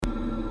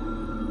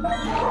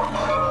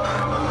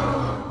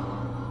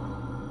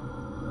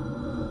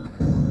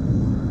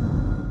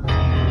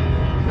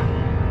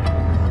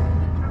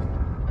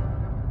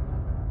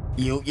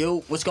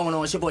Yo, what's going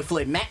on? It's your boy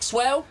Floyd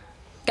Maxwell.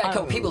 Got a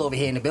couple people over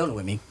here in the building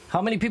with me.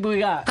 How many people we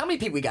got? How many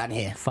people we got in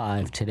here?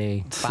 5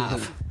 today.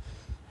 5.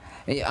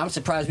 Hey, I'm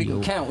surprised we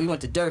can count. We went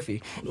to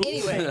Durfee.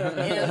 Anyway, you know what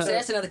I'm saying?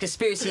 That's another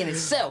conspiracy in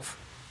itself.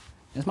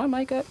 Is my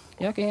mic up?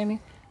 Y'all can hear me?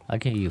 I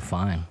can hear you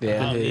fine.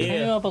 Yeah. Turn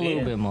you up a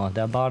little bit more.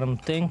 That bottom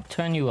thing,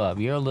 turn you up.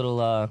 You're a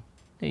little,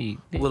 keep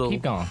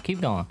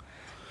going.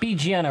 Be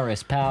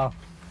generous, pal.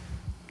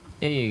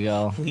 There you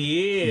go.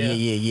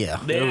 Yeah.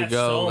 There we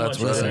go. That's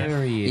right.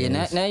 There he is.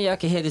 Yeah, now y'all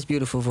can hear this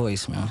beautiful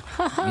voice, man.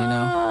 You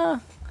know?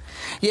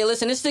 Yeah,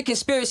 listen, this is the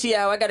Conspiracy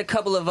Hour. I got a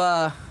couple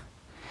of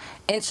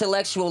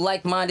intellectual,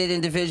 like-minded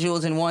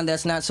individuals and one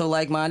that's not so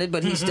like-minded,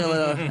 but he's still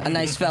a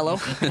nice fellow.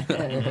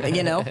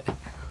 You know?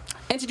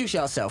 Introduce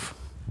yourself.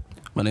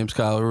 My name's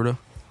Kyle Ruda.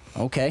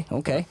 Okay.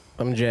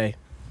 I'm Jay.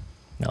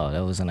 Oh,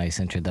 that was a nice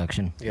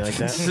introduction. You like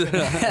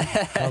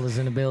that? Colors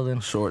in the building.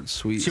 Short,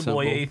 sweet, It's your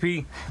simple. boy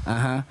AP.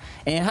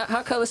 And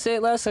how Color said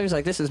it last time? He was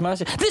like, this is my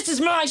show. This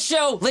is my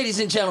show, ladies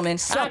and gentlemen.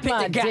 I picked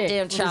the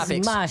goddamn topics. This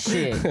is my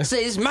shit.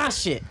 Say it's my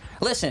shit.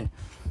 Listen,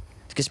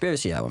 it's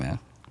Conspiracy Hour, man.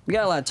 We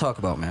got a lot to talk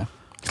about, man.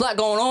 There's a lot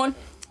going on.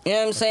 You know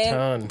what I'm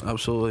saying?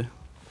 Absolutely.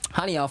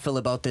 How do y'all feel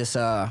about this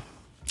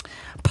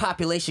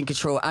population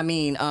control? I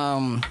mean,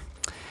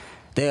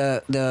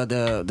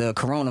 the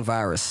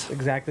coronavirus.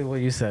 Exactly what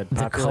you said.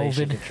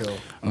 Population COVID. control.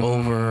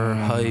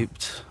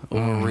 Overhyped,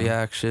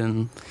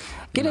 overreaction.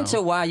 Get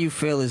into why you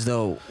feel as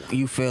though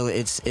you feel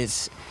it's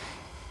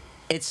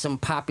some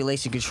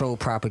population control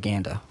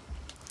propaganda.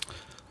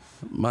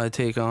 My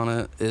take on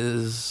it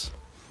is,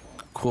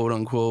 quote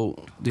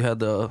unquote, you had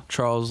the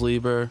Charles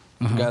Lieber,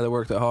 the guy that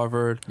worked at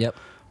Harvard, Yep.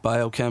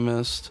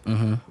 biochemist,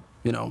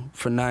 you know,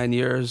 for 9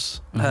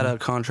 years, had a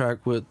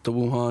contract with the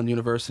Wuhan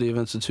University of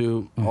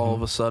Institute. All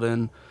of a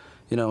sudden,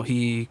 you know,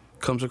 he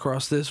comes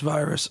across this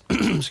virus,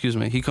 excuse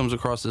me, and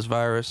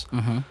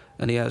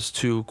he has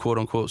 2 quote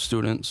unquote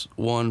students.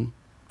 One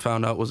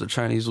found out was a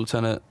Chinese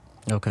lieutenant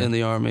in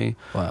the army.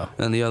 Wow.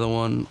 And the other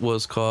one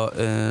was caught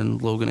in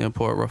Logan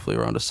Airport roughly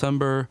around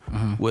December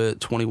with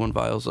 21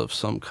 vials of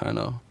some kind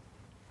of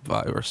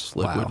virus,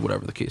 liquid,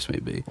 whatever the case may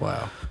be.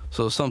 Wow.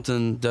 So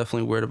something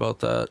definitely weird about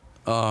that.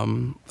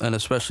 And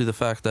especially the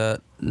fact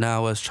that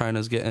now as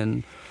China's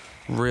getting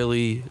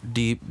really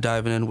deep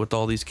diving in with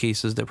all these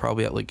cases, they're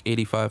probably at like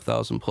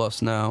 85,000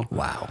 plus now.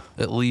 Wow.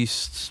 At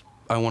least,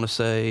 I want to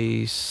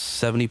say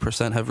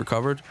 70% have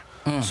recovered.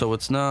 So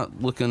it's not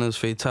looking as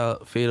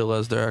fatal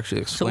as they're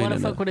actually So what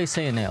explaining the fuck were they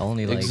saying there?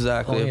 Only like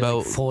Exactly, only about-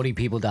 like 40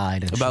 people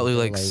died. And About shit.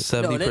 like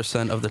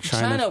 70% of the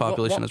China's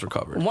population has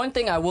recovered. One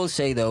thing I will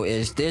say though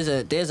is there's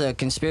a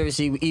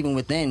conspiracy even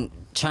within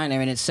China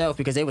in itself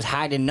because they was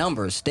hiding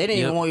numbers. They didn't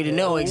even want you to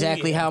know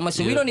exactly how much.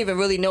 So we don't even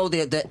really know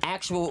the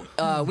actual.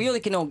 We only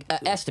can know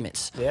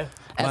estimates. Yeah.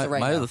 As of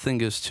right my now. other thing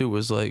is too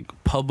is like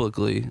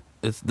publicly,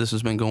 this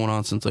has been going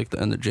on since like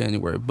the end of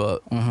January.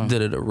 But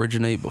did it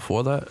originate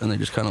before that? And they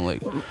just kind of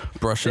like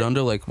brush it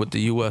under, like with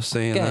the U.S.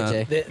 saying Go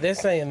ahead, that. Jay. They're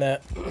saying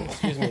that,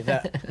 excuse me,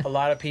 that a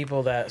lot of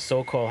people that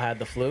so-called had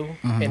the flu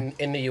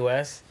in the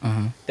U.S.,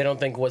 they don't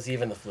think was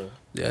even the flu.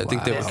 Yeah, I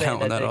think they They're were saying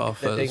counting that they, off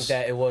they think as.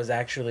 that it was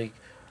actually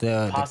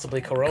The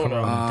possibly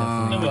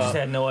corona. We just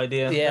had no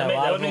idea. Yeah,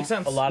 that would make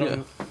sense. A lot of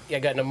them, I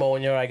got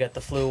pneumonia, I got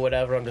the flu,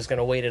 whatever. I'm just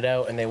gonna wait it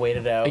out, and they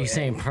waited out. Are you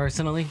saying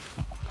personally?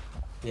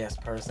 Yes,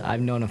 personally.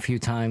 I've known a few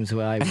times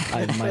where I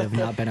might have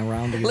not been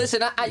around you.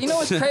 Listen, you know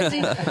what's crazy?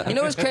 You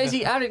know what's crazy?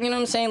 You know what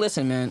I'm saying?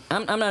 Listen, man,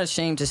 I'm not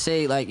ashamed to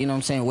say, like, you know what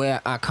I'm saying, where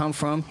I come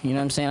from. You know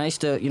what I'm saying? I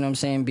used to, you know what I'm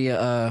saying, be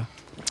a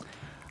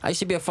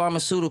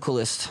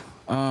pharmaceuticalist.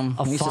 A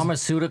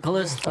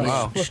pharmaceuticalist?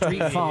 Wow.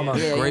 Street farmer.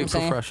 Yeah, you know what I'm Great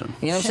saying? profession.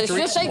 You know what I'm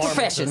saying? Stay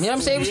profession. You know what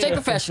I'm saying? Stay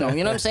professional.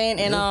 You know what I'm saying?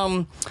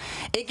 And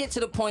it gets to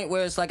the point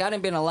where it's like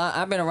I've been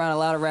around a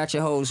lot of ratchet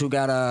hoes who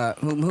got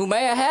who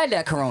may have had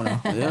that corona.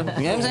 You know what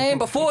I'm saying?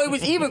 Before it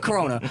was even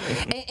corona.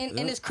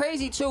 And it's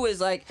crazy too. Is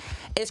like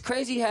it's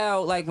crazy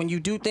how like when you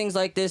do things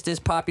like this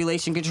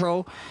population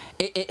control,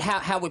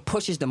 how it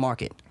pushes the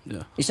market.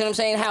 Yeah. You see what I'm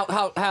saying? How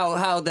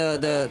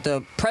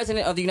the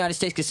president of the United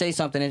States could say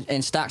something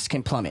and stocks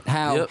can plummet.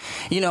 How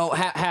you know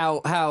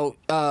how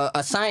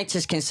a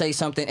scientist can say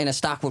something and a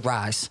stock would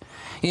rise.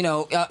 You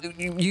know,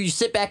 you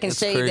sit back and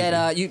say crazy.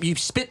 that you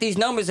spit these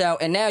numbers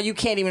out and now you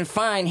can't even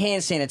find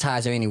hand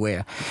sanitizer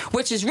anywhere,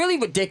 which is really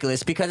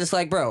ridiculous because it's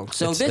like, bro.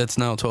 So It's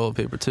now toilet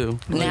paper too.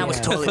 now it's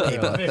toilet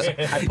paper.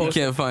 You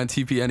can't find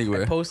TP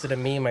anywhere. I posted a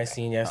meme I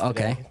seen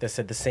yesterday that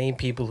said the same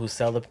people who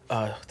sell the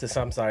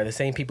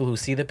same people who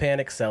see the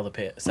panic sell the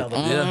pill. Sell the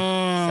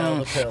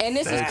pill. And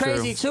this is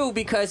crazy too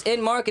because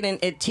in marketing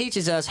it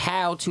teaches us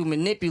how to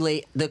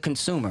manipulate the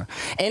consumer.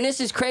 And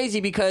this is crazy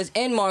because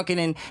in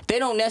marketing they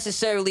don't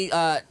necessarily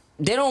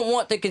they don't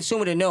want the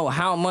consumer to know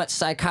how much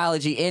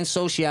psychology and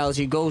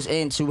sociology goes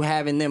into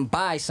having them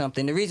buy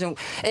something. The reason,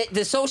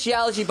 the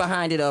sociology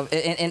behind it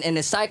and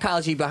the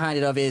psychology behind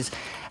it is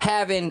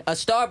having a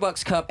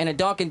Starbucks cup and a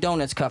Dunkin'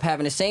 Donuts cup,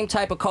 having the same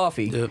type of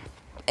coffee. Yep.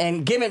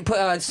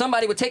 and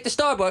somebody would take the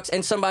Starbucks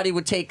and somebody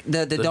would take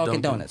the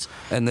Dunkin' Donuts.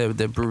 And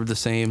they're brewed the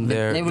same.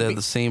 They're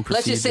the same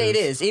procedures. Let's just say it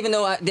is, even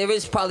though there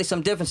is probably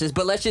some differences.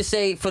 But let's just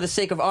say, for the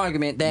sake of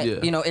argument, that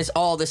it's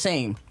all the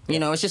same.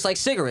 It's just like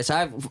cigarettes.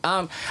 I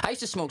used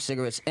to smoke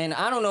cigarettes, and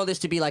I don't know this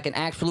to be like an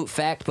absolute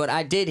fact, but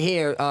I did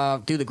hear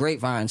through the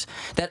grapevines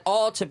that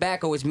all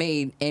tobacco is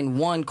made in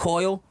one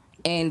coil.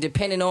 And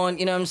depending on,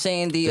 you know what I'm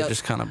saying, they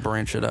just kind of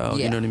branch it out,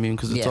 you know what I mean?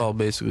 Because it's all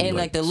basically and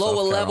like the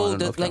lower level, you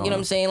know what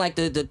I'm saying, like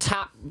the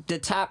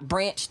top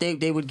branch,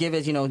 they would give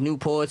us,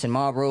 Newports and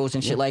Marlboros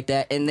and shit like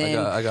that. And then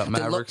I got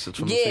Mavericks. It's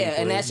from the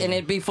same place. and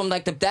it'd be from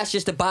like that's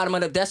just the bottom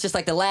of that's just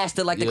like the last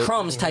of like the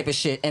crumbs type of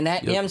shit. And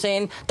that, you know what I'm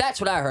saying, that's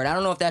what I heard. I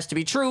don't know if that's to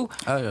be true.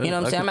 You know what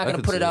I'm saying? I'm not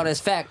gonna put it out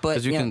as fact,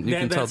 but you can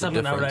tell that's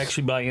something I would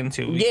actually buy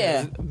into.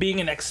 Yeah, being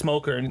an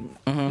ex-smoker, and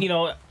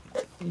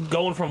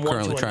going from one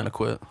currently trying to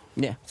quit.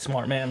 Yeah,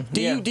 smart man.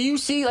 Do you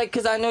see, like,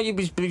 because I know you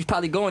was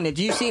probably going there.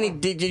 Do you see any?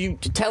 Did you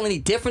tell any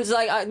differences?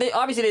 Like,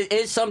 obviously there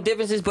is some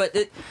differences, but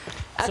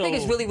I think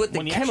it's really with the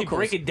chemicals. When you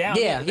break it down,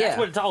 that's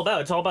what it's all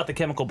about. It's all about the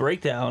chemical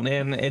breakdown,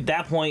 and at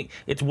that point,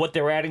 it's what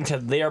they're adding to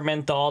their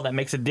menthol that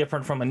makes it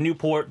different from a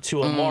Newport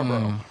to a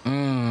Marlboro.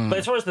 But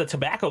as far as the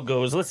tobacco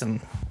goes, listen,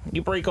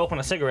 you break open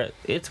a cigarette,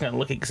 it's going to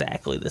look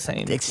exactly the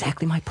same.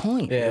 Exactly my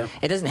point. Yeah,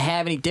 it doesn't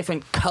have any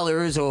different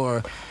colors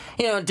or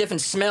different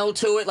smell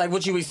to it, like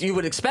what you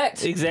would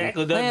expect.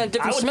 Exactly.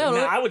 Different smell.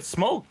 I would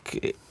smoke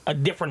a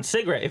different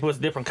cigarette if it was a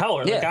different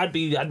color. Yeah. Like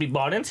I'd be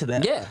bought into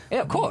that. Yeah,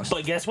 of course.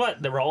 But guess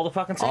what? They're all the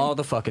fucking same. All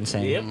the fucking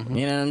same. Yep.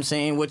 You know what I'm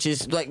saying? Which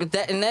is like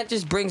that, and that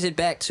just brings it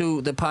back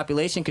to the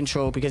population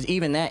control, because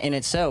even that in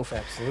itself,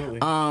 absolutely.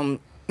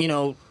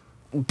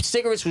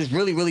 Cigarettes was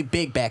really, really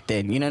big back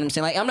then. You know what I'm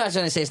saying? Like, I'm not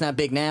trying to say it's not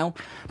big now,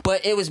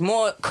 but it was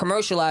more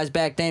commercialized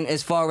back then,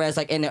 as far as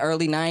like in the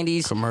early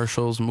 90s.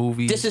 Commercials,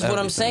 movies. This is what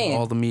I'm saying.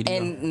 All the media.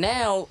 And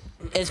now,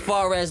 as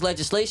far as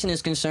legislation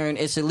is concerned,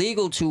 it's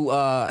illegal to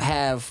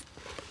have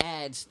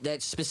ads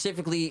that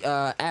specifically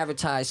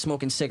advertise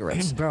smoking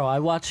cigarettes. Bro, I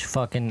watch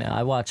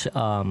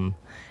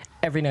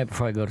every night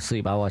before I go to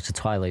sleep, I watch the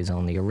Twilight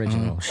Zone, the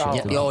original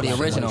shit. The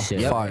original. Shit.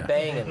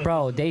 Yep.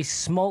 Bro, they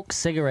smoke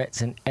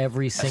cigarettes in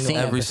every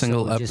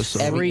single episode.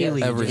 Just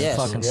freely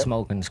fucking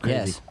smoking. It's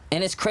crazy. Yes.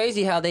 And it's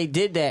crazy how they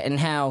did that, and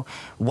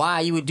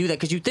why you would do that.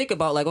 Because you think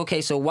about, like,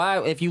 okay, so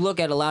why, if you look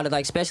at a lot of,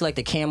 like, especially like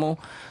the Camel,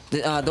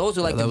 those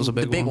are like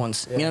the big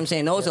ones. You know what I'm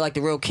saying? Those are like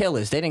the real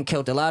killers. They didn't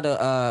kill a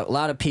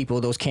lot of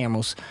people, those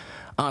Camels.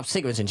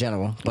 Cigarettes in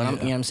general. But you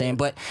know what I'm saying?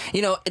 But,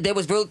 they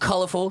was real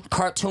colorful,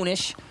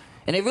 cartoonish.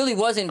 And it really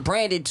wasn't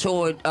branded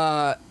toward,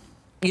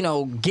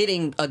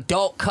 getting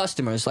adult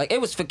customers. Like, it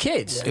was for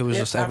kids. It was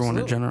just everyone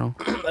in general.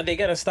 They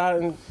got to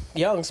start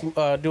young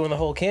doing the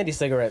whole candy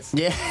cigarettes.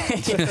 Yeah.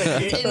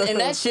 and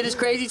that shit is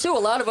crazy, too. A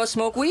lot of us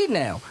smoke weed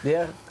now.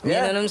 Yeah. You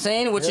know what I'm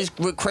saying? Which is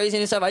crazy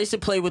and stuff. I used to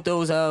play with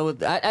those.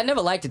 I never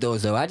liked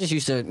those, though. I just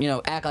used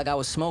to, act like I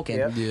was smoking.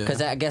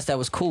 Because I guess that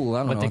was cool.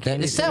 I don't know.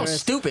 It sounds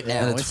stupid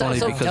now. And it's funny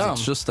so because dumb.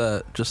 it's just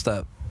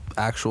that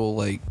actual,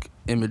 like,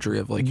 imagery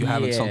of, like, you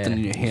having something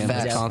in your hand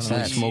that's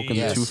constantly smoking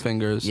the two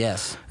fingers.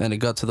 Yes. And it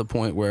got to the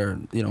point where,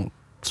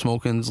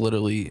 smoking's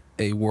literally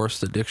a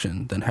worse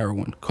addiction than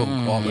heroin, coke,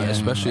 all that,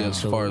 especially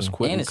as far as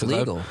quitting. And it's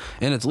legal.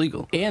 And it's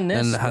legal. And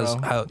this, and it has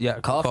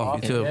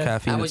coffee too,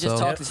 caffeine. I was just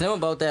talking to them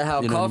about that,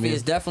 how coffee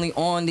is definitely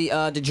on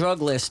the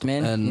drug list,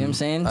 man. And you know what I'm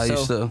saying? I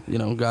used to,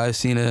 Guy's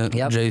seen it,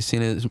 Jay's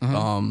seen it,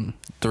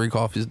 3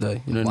 coffees a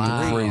day. You know what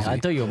I mean? Crazy. I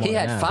thought you were more he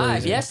had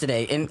 5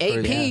 yesterday, and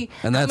AP.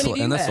 And that's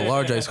the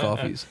large iced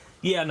coffees.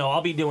 Yeah, no,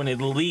 I'll be doing at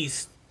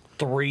least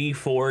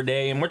 3-4 a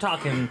day, and we're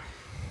talking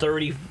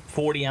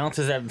 30-40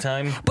 ounces at a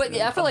time. But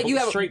I feel like you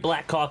have straight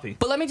black coffee.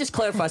 But let me just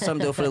clarify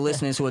something though for the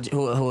listeners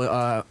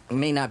who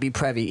may not be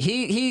privy.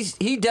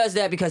 He does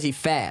that because he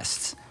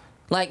fasts.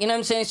 Like, you know what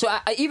I'm saying? So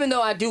even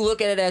though I do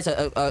look at it as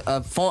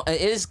a form, it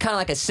is kind of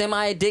like a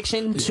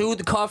semi-addiction to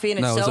the coffee in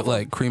itself. Now, is it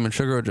like cream and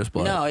sugar or just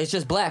black? No, it's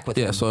just black with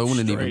him. So it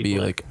wouldn't even be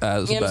like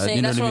as you know what I'm bad. saying?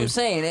 You know That's what I'm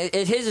saying.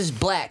 His is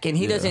black, and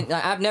he doesn't.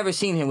 I've never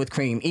seen him with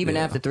cream, even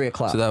after 3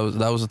 o'clock. So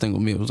that was the thing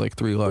with me. It was like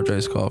 3 large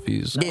iced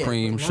coffees,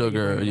 cream,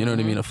 sugar. You know what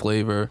I mean? A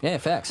flavor. Yeah,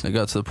 facts. And it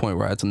got to the point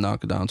where I had to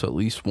knock it down to at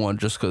least 1,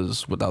 just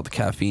because without the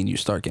caffeine, you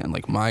start getting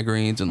like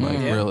migraines and like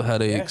real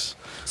headaches.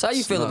 So how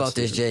you feel about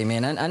this, Jay?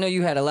 Man, I know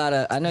you had a lot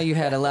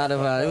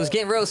of. It was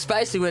getting real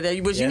spicy with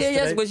it. Was you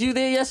there? Was you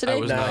there yesterday? I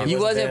was not.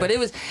 You wasn't, but it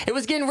was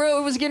getting real.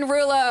 It was getting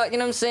real. You know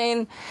what I'm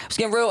saying? It was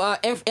getting real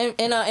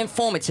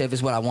informative,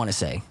 is what I want to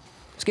say.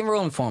 It's getting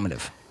real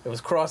informative. It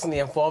was crossing the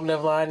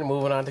informative line and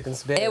moving on to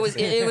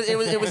conspiracy.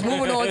 It was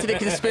moving on to the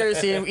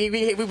conspiracy, and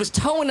we was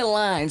towing the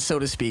line, so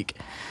to speak.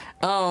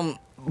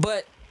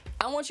 But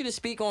I want you to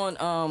speak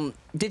on.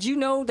 Did you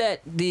know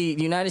that the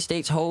United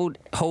States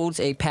holds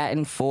a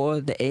patent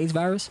for the AIDS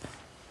virus?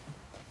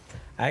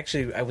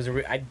 Actually,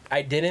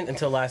 I didn't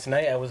until last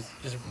night. I was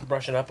just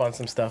brushing up on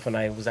some stuff, and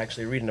I was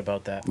actually reading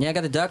about that. Yeah, I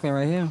got the document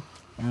right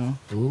here.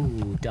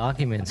 Ooh,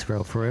 documents,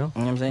 bro, for real?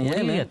 You know what I'm saying?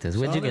 Where'd you get this?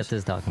 Where'd you get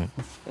this document?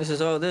 This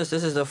is all this.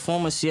 This is the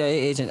former CIA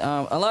agent.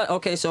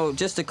 Okay, so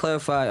just to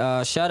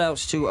clarify, shout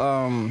outs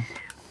to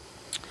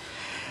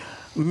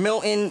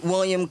Milton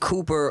William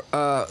Cooper,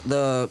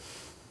 the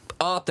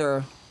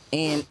author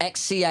and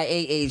ex-CIA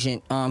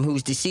agent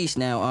who's deceased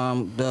now,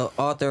 the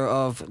author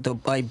of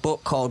a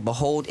book called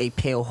Behold a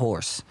Pale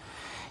Horse.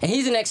 And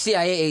he's an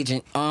ex-CIA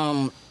agent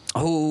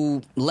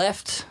who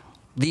left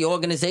the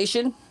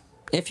organization,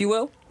 if you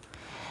will.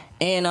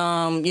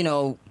 And, you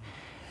know,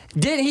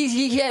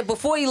 he had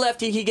before he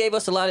left, he gave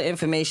us a lot of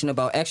information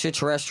about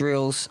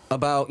extraterrestrials,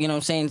 about, you know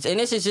what I'm saying? And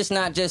this is just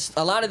not just,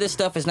 a lot of this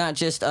stuff is not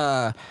just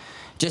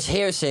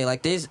hearsay.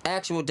 Like, there's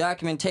actual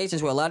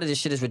documentations where a lot of this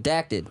shit is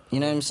redacted. You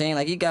know what I'm saying?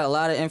 Like, you got a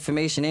lot of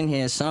information in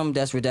here, some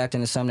that's redacted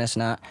and some that's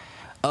not,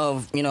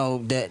 of, you know,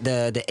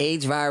 the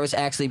AIDS virus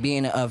actually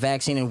being a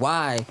vaccine and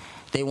why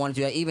they want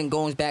to do that, even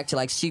going back to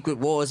like secret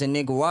wars in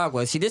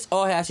Nicaragua. See, this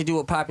all has to do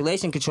with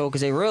population control because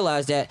they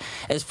realize that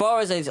as far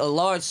as a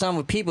large sum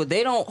of people,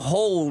 they don't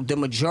hold the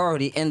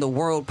majority in the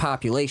world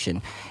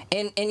population.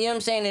 And you know what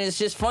I'm saying? And it's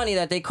just funny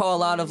that they call a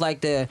lot of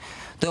like the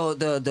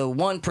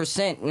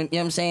 1%, you know what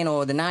I'm saying,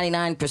 or the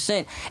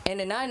 99%. And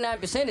the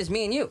 99% is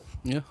me and you.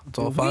 Yeah, it's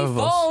all five of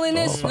us. We fall in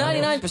this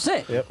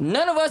 99%. Yep.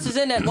 None of us is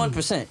in that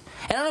 1%. And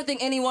I don't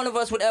think any one of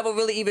us would ever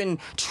really even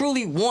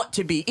truly want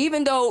to be,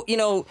 even though, you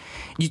know,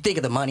 you think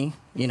of the money,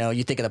 you know,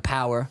 you think of the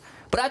power.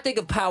 But I think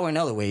of power in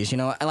other ways, you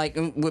know. Like,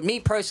 with me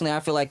personally, I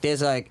feel like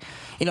there's like,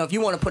 you know, if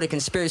you want to put a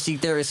conspiracy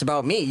theorist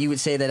about me, you would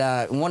say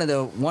that one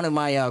of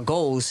my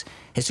goals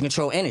is to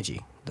control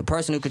energy. The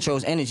person who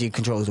controls energy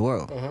controls the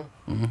world.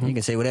 Mm-hmm. You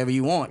can say whatever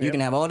you want. Yep. You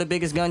can have all the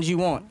biggest guns you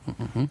want.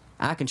 Mm-hmm.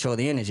 I control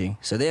the energy.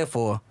 So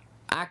therefore,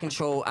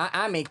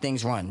 I make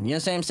things run. You know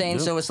what I'm saying?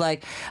 Yep. So it's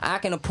like I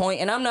can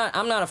appoint, and I'm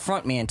not a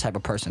front man type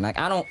of person. Like,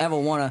 I don't ever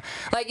want to,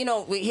 like, you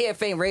know, we here at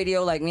Fame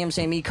Radio, like, you know what I'm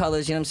saying, Me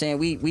Colors, you know what I'm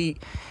saying, we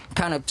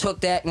kind of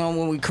took that, you know,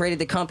 when we created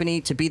the company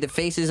to be the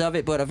faces of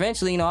it, but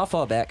eventually, you know, I'll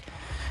fall back,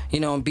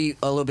 you know, and be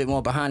a little bit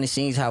more behind the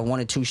scenes, have 1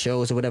 or 2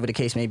 shows or whatever the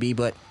case may be,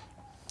 but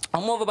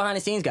I'm more of a behind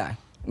the scenes guy.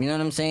 You know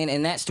what I'm saying?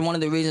 And that's one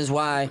of the reasons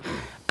why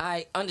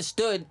I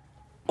understood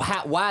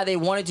why they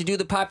wanted to do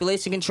the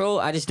population control.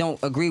 I just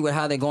don't agree with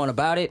how they're going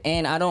about it.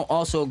 And I don't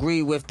also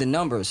agree with the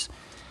numbers.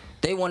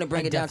 They want to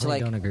bring it down to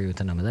like... I don't agree with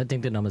the numbers. I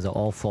think the numbers are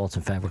all false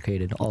and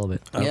fabricated. All of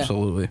it.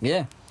 Absolutely.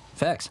 Yeah.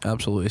 Facts.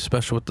 Absolutely.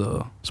 Especially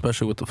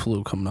with the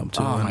flu coming up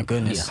too. Oh my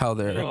goodness. How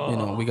they're, you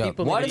know, we got...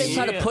 Why do they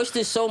try to push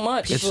this so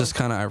much? It's just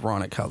kind of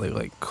ironic how they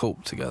like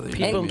cope together.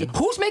 And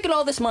who's making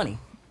all this money?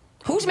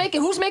 Who's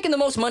making the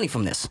most money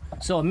from this?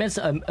 So amidst,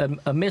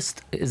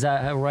 is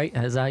that right?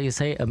 Is that how you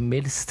say it?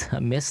 Amidst?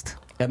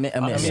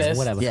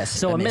 Whatever. Yes.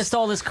 So amidst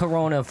all this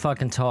corona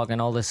fucking talk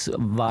and all this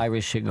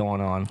virus shit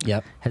going on,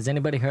 yep. Has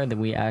anybody heard that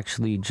we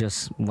actually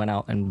just went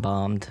out and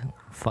bombed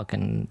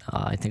fucking,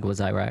 I think it was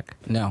Iraq?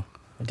 No.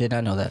 I did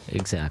not know that.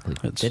 Exactly.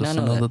 It's just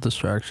another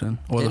distraction.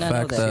 Or the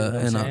fact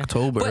that in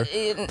October,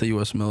 the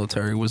U.S.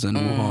 military was in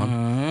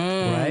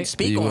Wuhan. Right?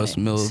 The U.S.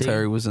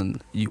 military was in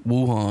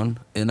Wuhan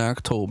in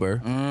October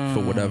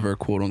for whatever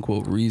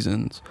quote-unquote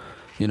reasons.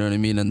 You know what I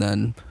mean? And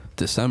then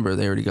December,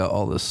 they already got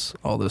all this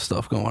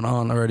stuff going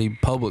on already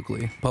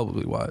publicly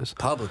wise.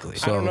 Publicly.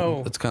 So I don't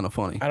know, it's kind of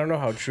funny. I don't know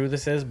how true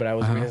this is, but I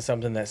was reading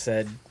something that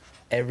said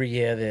every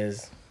year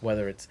there's,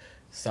 whether it's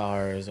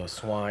SARS or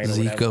swine or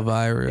Zika whatever,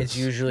 virus. it's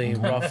usually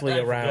roughly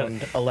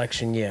around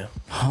election year.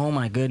 Oh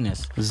my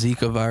goodness.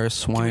 Zika virus,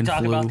 swine flu.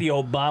 Can we talk about the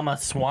Obama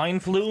swine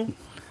flu?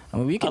 I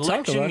mean, we could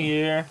talk about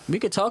it. We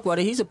could talk about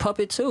it. He's a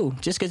puppet too.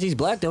 Just because he's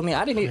black don't mean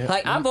I didn't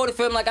like. I voted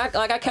for him like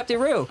I kept it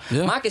real.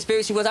 Yeah. My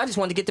conspiracy was I just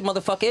wanted to get the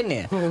motherfucker in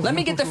there. Let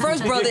me get the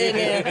first brother in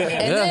there,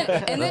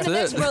 and then the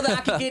next brother I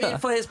could get in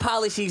for his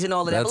policies and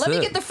all of that. But let me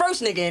get the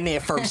first nigga in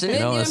there first, and then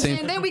you know what I'm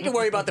saying. Then we can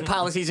worry about the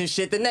policies and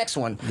shit. The next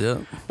one. Yeah.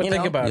 But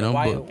think about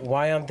it.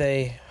 Why aren't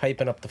they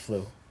hyping up the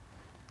flu?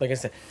 Like I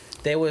said,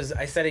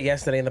 I said it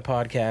yesterday in the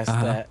podcast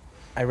that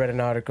I read an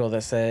article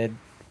that said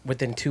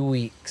within 2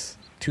 weeks.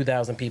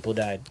 2,000 people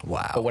died.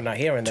 Wow. But we're not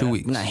hearing that. 2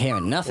 weeks. We're not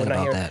hearing nothing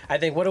about that. I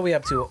think, what are we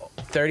up to?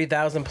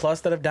 30,000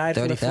 plus that have died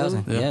from the flu?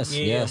 30,000. Yes,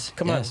 yes.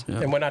 Come on.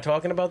 Yeah. And we're not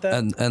talking about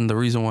that? And the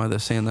reason why they're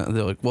saying that,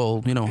 they're like,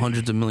 well, you know,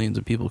 hundreds of millions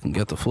of people can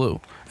get the flu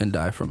and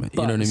die from it.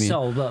 You know what I mean?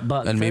 So,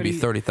 but and maybe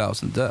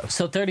 30,000 deaths.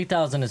 So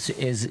 30,000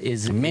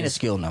 is a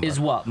minuscule number. Is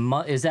what?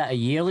 Is that a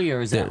yearly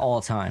or is that all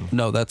time?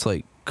 No, that's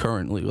like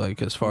currently,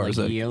 like as far as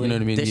like, you know what I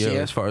mean, yearly,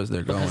 as far as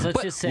they're going.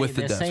 With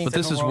the deaths. But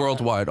this is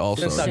worldwide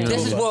also.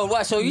 This is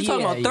worldwide. So you're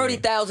talking about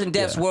 30,000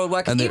 deaths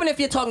worldwide. Because even if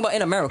you're talking about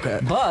in America.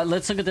 But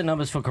let's look at the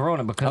numbers for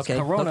Corona, because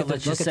Corona,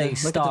 let's just say,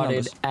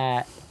 started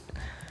at...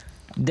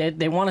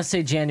 They want to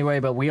say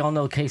January, but we all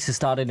know cases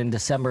started in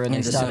December, and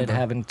they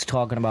started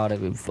talking about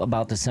it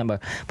about December.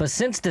 But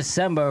since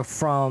December,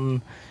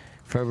 from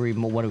February,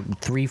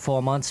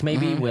 3-4 months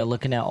maybe, we're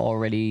looking at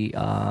already,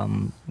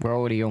 we're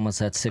already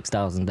almost at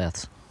 6,000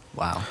 deaths.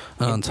 Wow.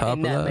 On top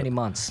of that, many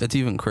months. It's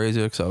even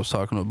crazier because I was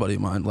talking to a buddy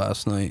of mine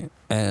last night,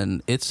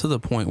 and it's to the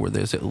point where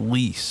there's at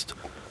least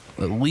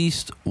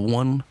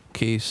one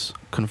case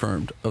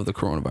confirmed of the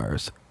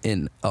coronavirus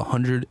in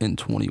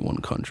 121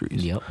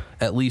 countries. Yep.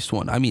 At least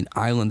one. I mean,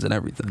 islands and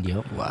everything.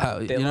 Yep. Wow.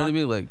 You know what I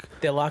mean? Like,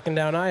 they're locking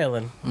down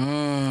Ireland.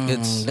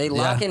 They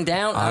locking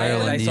down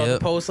Ireland. I saw the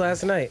post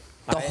last night.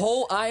 The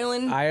whole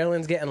island.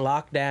 Ireland's getting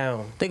locked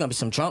down. They're gonna be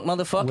some drunk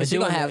motherfuckers. We're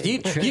You're gonna have. Do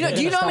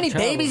you know how many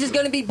babies is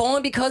gonna be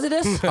born because of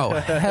this? Oh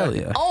hell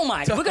yeah! Oh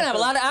my! We're gonna have a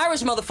lot of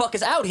Irish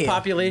motherfuckers out here.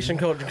 Population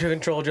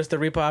control just to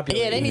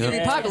repopulate. Yeah, they need to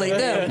repopulate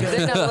them because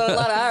there's not a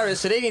lot of Irish,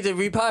 so they need to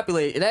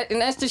repopulate.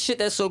 And that's the shit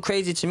that's so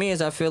crazy to me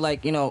is I feel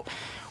like, you know,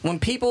 when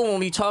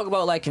we talk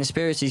about like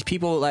conspiracies,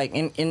 people like,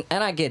 and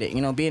I get it,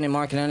 you know, being in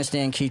marketing, I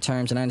understand key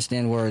terms and I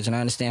understand words and I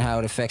understand how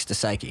it affects the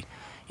psyche.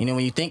 You know,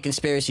 when you think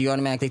conspiracy, you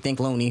automatically think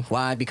loony.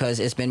 Why? Because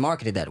it's been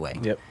marketed that way.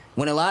 Yep.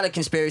 When a lot of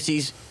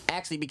conspiracies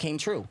actually became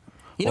true.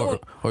 You know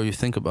or you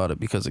think about it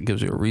because it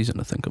gives you a reason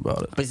to think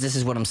about it. But this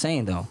is what I'm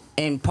saying, though.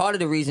 And part of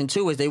the reason,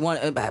 too, is they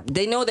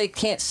know they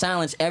can't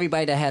silence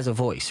everybody that has a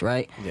voice,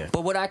 right? Yeah.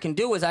 But what I can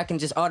do is I can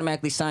just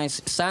automatically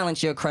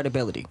silence your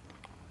credibility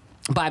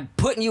by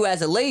putting you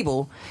as a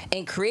label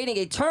and creating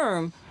a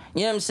term,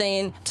 you know what I'm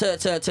saying,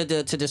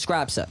 to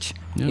describe such.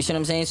 Yep. You see what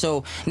I'm saying?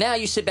 So now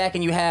you sit back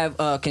and you have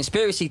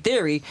conspiracy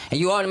theory, and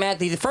you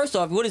automatically, first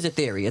off, what is a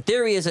theory? A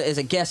theory is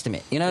a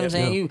guesstimate. You know what I'm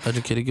saying? Yeah.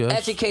 Educated guess.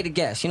 Educated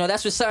guess. You know,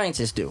 that's what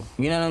scientists do.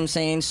 You know what I'm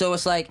saying? So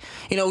it's like,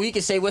 you know, we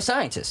could say we're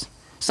scientists.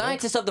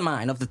 Scientists of the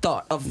mind, of the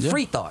thought, of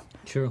free thought.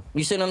 True.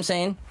 You see what I'm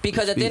saying?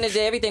 Because at the end of the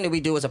day, everything that we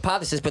do is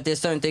hypothesis, but there's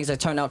certain things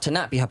that turn out to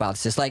not be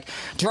hypothesis, like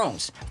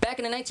drones. Back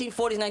in the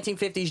 1940s,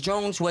 1950s,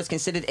 drones was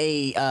considered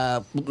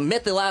a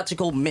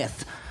mythological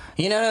myth.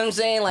 You know what I'm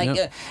saying?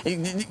 Like,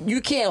 you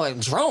can't, like,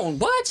 drone,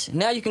 what?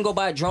 Now you can go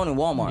buy a drone in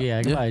Walmart. Yeah,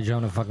 I can buy a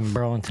drone in fucking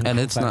Burlington. And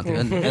it's not,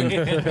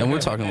 and we're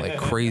talking like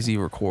crazy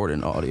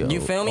recording audio. You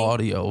feel me?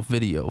 Audio,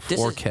 video,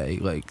 4K,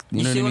 like,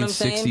 you know what I mean?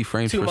 60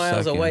 frames 2 per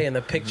miles second. away and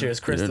the picture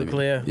is crystal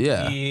clear.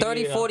 Yeah.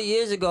 30, 40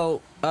 years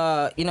ago, you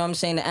know what I'm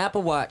saying, the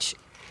Apple Watch,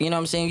 you know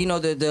what I'm saying, you know,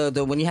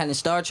 the when you had in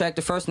Star Trek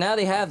the first, now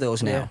they have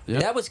those now. Yeah.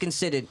 That was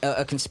considered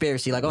a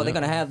conspiracy. Like, oh, they're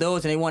going to have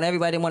those and they want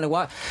everybody, they want to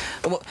watch.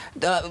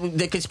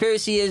 The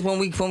conspiracy is when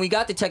we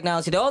got the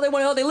technology, they're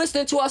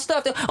listening to our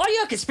stuff. Oh,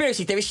 you're a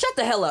conspiracy theory. Shut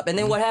the hell up. And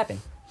then what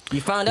happened?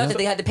 You found out that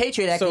they had the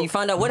Patriot Act, and you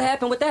found out what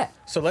happened with that.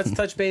 So let's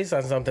touch base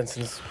on something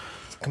since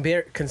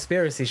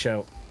conspiracy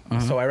show.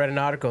 So I read an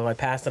article. I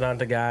passed it on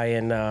to Guy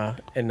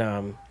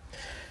and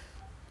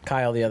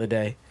Kyle the other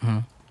day,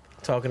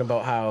 talking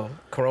about how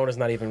Corona's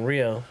not even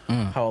real.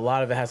 How a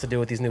lot of it has to do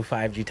with these new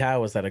 5G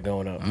towers that are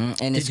going up.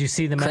 And Did you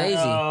see the map? Crazy.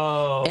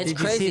 Oh. It's Did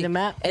crazy. you see the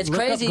map? It's Look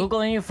crazy. Up Google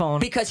on your phone.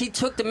 Because he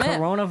took the map.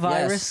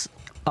 Coronavirus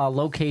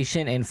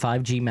location and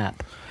 5G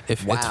map.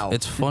 Wow.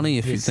 It's funny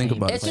if you think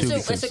about it too.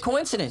 It's a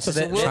coincidence.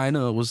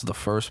 China was the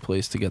first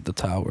place to get the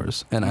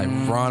towers, and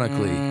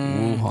ironically,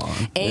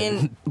 Wuhan.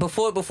 And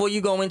before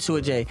you go into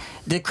it, Jay,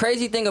 the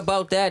crazy thing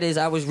about that is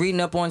I was reading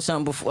up on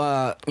something before,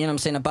 you know what I'm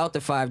saying, about the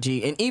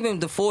 5G and even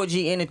the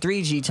 4G and the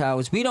 3G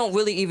towers. We don't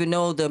really even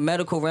know the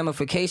medical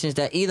ramifications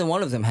that either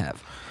one of them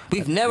have.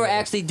 We've never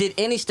actually did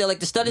any like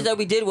the studies that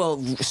we did were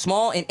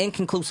small and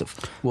inconclusive.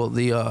 Well,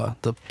 the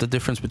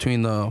difference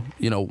between the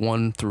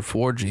 1 through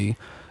 4G.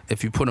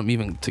 If you put them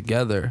even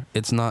together,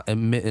 it's not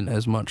emitting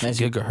as much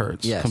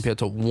gigahertz compared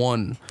to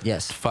one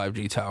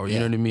 5G tower. You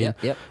know what I mean?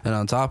 Yep. And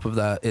on top of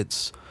that,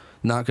 it's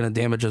not going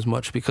to damage as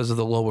much because of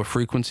the lower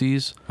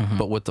frequencies.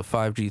 But with the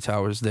 5G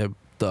towers, the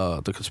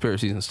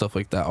conspiracies and stuff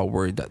like that are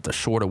worried that the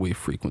shorter wave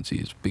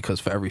frequencies,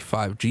 because for every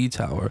 5G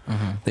tower,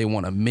 they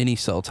want a mini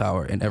cell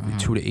tower in every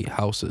 2 to 8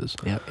 houses.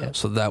 Yep.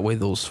 So that way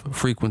those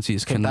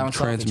frequencies can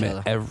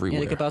transmit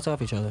everywhere. Yeah, they can bounce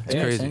off each other. It's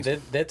crazy.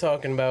 They're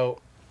talking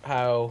about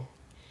how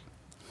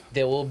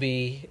there will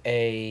be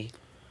a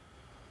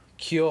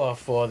cure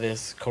for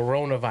this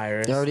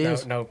coronavirus. There it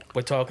is. No,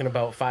 we're talking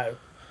about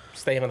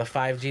staying on the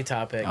 5G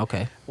topic.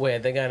 Okay. Where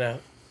they're gonna,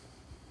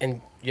 and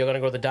you're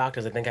gonna go to the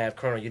doctors. I think I have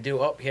corona. You do.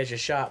 Oh, here's your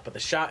shot, but the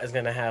shot is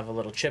gonna have a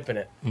little chip in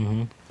it.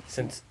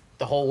 Since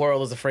the whole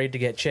world is afraid to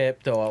get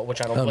chipped, or which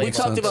I don't blame. We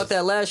talked about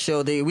that last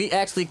show. We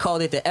actually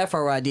called it the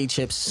FRID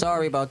chips.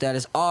 Sorry about that.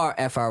 It's our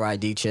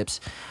FRID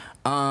chips.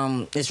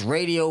 It's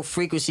radio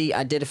frequency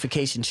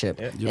identification chip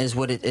is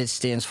what it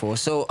stands for.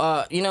 So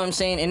you know what I'm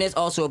saying? And there's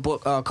also a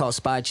book called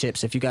Spy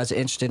Chips. If you guys are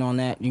interested on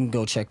that, you can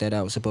go check that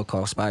out. It's a book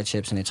called Spy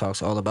Chips, and it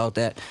talks all about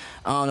that.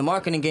 The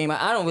marketing game,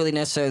 I don't really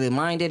necessarily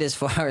mind it as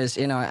far as,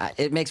 you know,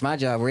 it makes my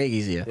job way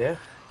easier. Yeah.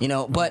 You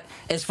know, but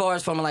as far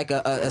as from like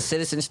a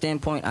citizen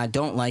standpoint, I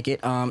don't like it.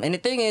 And the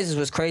thing is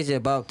what's crazy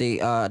about the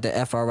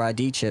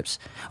FRID chips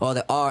or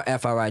the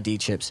RFID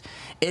chips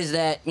is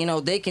that, you know,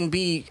 they can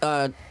be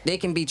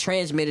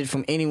transmitted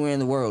from anywhere in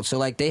the world. So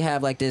like they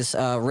have like this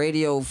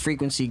radio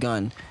frequency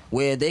gun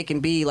where they can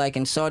be like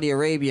in Saudi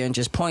Arabia and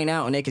just point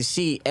out and they can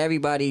see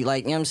everybody,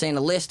 like, you know what I'm saying,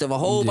 a list of a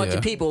whole bunch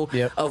of people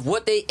of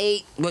what they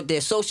ate, what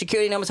their social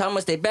security numbers, how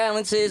much their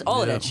balance is,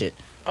 all of that shit.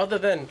 Other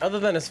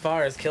than as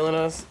far as killing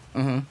us,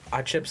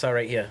 our chips are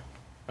right here,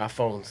 our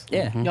phones.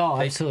 Yeah.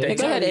 No, absolutely.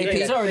 Go ahead, AP.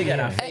 They got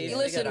our Hey, face,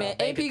 listen, they got man.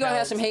 our AP bank gonna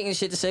have some accounts. hating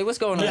shit to say. What's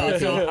going on? Yeah, AP?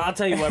 so I'll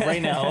tell you what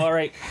right now. All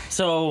right.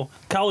 So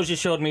Kyle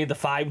just showed me the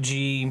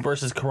 5G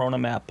versus Corona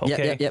map.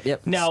 Okay.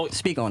 Yep. Now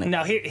speak on it.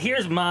 Now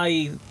here's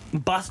my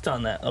bust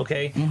on that.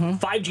 Okay.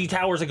 5G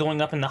towers are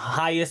going up in the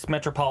highest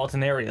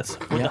metropolitan areas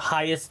with the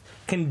highest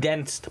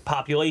condensed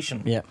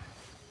population. Yep.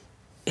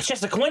 It's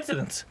just a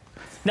coincidence.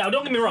 Now,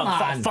 don't get me wrong.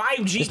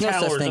 5G There's no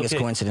towers. such thing as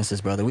okay.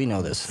 coincidences, brother. We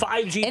know this.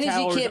 5G Energy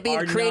towers can't be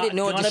are created not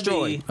nor gonna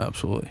destroyed.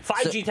 Absolutely.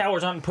 5G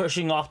towers aren't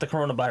pushing off the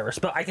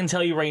coronavirus, but I can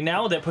tell you right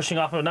now they're pushing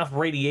off enough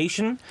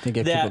radiation to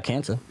give people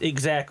cancer.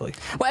 Exactly.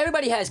 Well,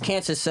 everybody has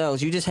cancer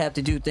cells. You just have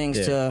to do things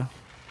to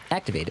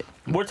activate it.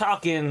 We're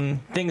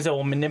talking things that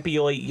will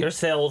manipulate your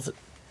cells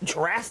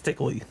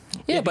drastically.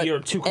 Yeah, if but you're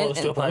too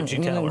close to a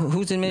 5G tower.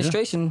 Whose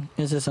administration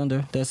is this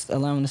under that's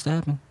allowing this to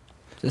happen?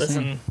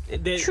 Listen,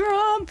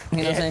 Trump.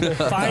 You know what I'm saying?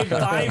 5G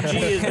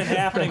has been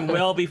happening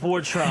well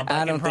before Trump.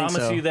 I don't can promise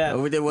think so. you that.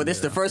 Well, this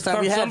is the first time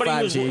we had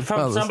 5G.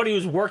 From somebody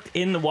who's worked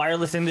in the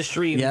wireless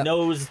industry and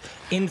knows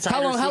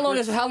insider secrets.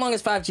 How long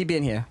has 5G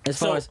been here? As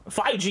far as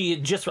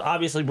 5G just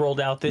obviously rolled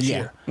out this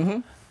year. Mm-hmm.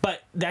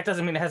 But that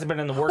doesn't mean it hasn't been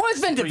in the works. Well, it's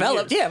been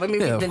developed. Years. Yeah, I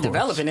mean, we've been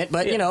developing it,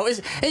 but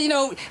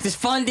this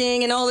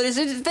funding and all of this,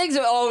 things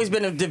have always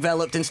been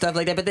developed and stuff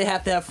like that. But they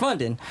have to have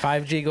funding.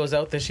 5G goes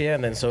out this year,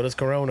 and then so does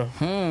Corona.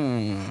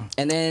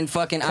 And then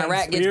fucking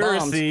Iraq gets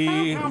bombed.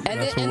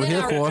 That's what we're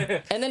here for.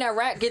 And then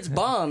Iraq gets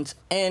bombed,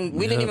 and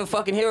we didn't even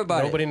fucking hear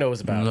about Nobody knows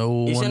about it.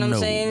 No You see what one I'm knows.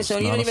 saying? So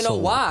you Not don't a even know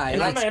soul. why.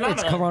 Like,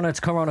 It's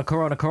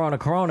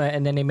Corona,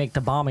 and then they make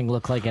the bombing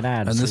look like an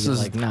ad. And so this you're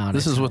is like, nah,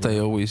 this is what they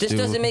always this do.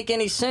 doesn't make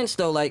any sense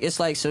though. Like it's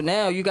like so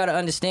now you got to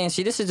understand.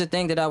 See, this is the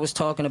thing that I was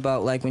talking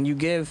about. Like when you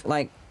give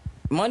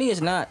money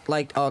is not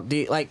like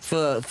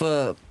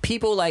for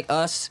people like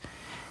us,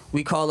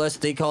 they call us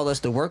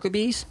the worker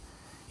bees.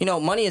 You know,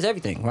 money is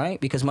everything,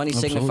 right? Because money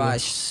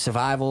signifies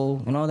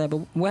survival and all that. But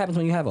what happens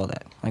when you have all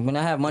that? Like when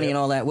I have money and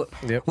all that, what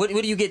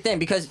do you get then?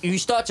 Because you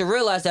start to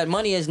realize that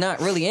money is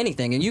not really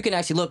anything. And you can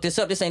actually look this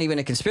up. This ain't even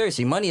a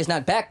conspiracy. Money is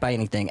not backed by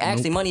anything.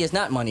 Actually, money is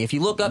not money. If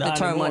you look up the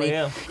term money, you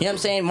know what I'm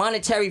saying?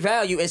 Monetary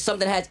value is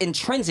something that has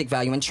intrinsic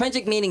value.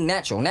 Intrinsic meaning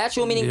natural.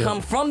 Natural meaning come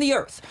from the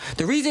earth.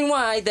 The reason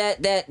why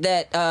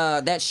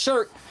that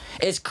shirt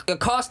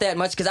cost that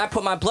much because I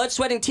put my blood,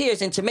 sweat, and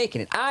tears into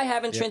making it. I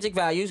have intrinsic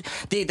values.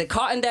 The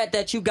cotton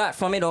that you got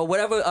from it or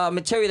whatever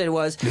material that it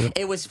was,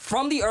 it was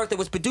from the earth. It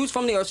was produced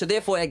from the earth, so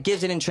therefore it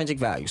gives it intrinsic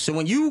value. So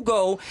when you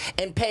go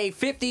and pay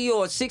 $50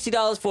 or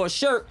 $60 for a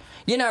shirt,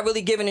 you're not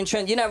really giving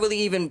intrinsic. You're not really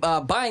even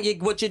buying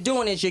it. What you're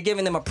doing is you're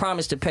giving them a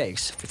promise to pay.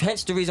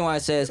 Hence the reason why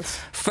it says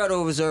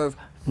Federal Reserve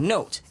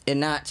note and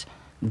not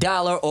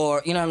dollar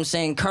or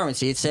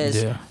currency. It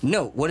says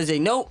note. What is a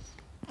note?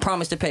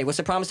 Promise to pay. What's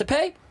the promise to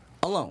pay?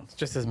 Alone. It's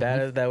just as bad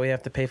as that we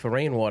have to pay for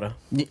rainwater.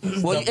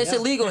 Well, it's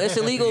illegal. It's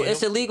illegal.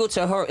 It's illegal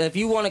to hurt. If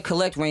you want to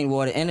collect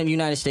rainwater in the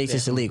United States,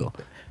 it's illegal.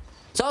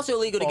 It's also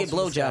illegal to get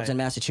blowjobs in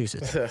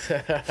Massachusetts.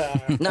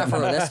 Not for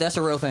real. That's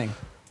a real thing.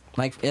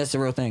 Like that's a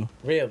real thing.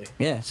 Really?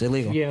 Yeah, it's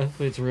illegal. Yeah,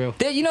 it's real.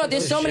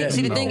 There's so many.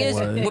 See, the thing is,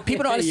 what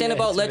people don't understand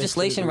about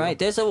legislation, right?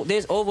 There's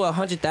over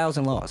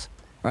 100,000 laws,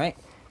 right?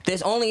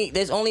 There's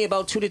only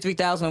about 2,000 to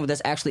 3,000 of it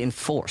that's actually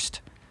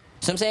enforced.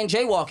 So I'm saying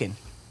jaywalking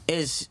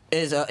is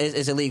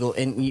illegal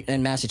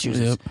in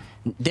Massachusetts.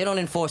 They don't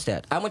enforce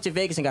that. I went to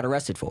Vegas and got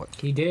arrested for it.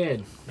 He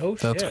did. Oh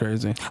shit. That's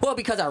crazy. Well,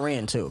 because I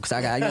ran too. Because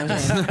I got, you know what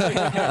I'm saying?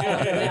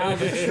 Now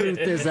the truth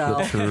is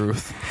out.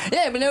 Truth.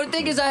 Yeah, but the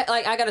thing is,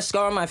 I got a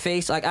scar on my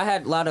face. Like I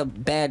had a lot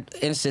of bad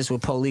incidents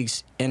with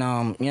police, and you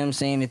know what I'm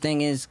saying. The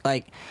thing is,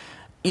 like,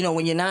 you know,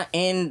 when you're not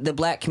in the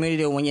black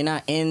community or when you're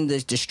not in the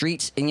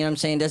streets, and you know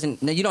what I'm saying,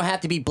 you don't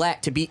have to be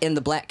black to be in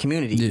the black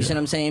community. You see what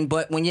I'm saying?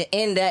 But when you're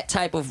in that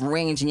type of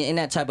range and you're in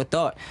that type of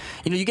thought,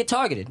 you know, you get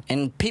targeted.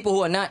 And people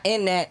who are not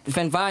in that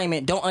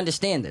environment don't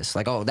understand this.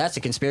 Like, oh, that's a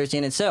conspiracy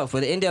in itself.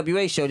 But the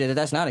NWA showed you that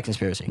that's not a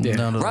conspiracy.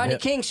 Yeah. Rodney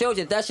King showed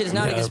you that shit is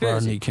not a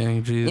conspiracy. Rodney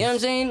King, Jesus. You know what I'm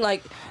saying?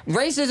 Like,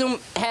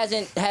 racism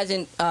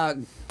hasn't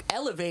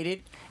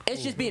elevated.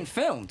 It's just being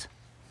filmed.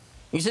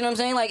 You see what I'm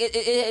saying? Like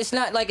it's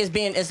not like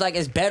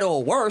it's better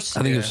or worse.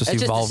 I think it's just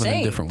evolving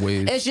in different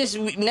ways. It's just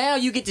now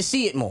you get to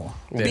see it more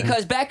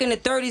because back in the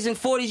 30s and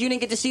 40s you didn't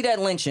get to see that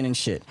lynching and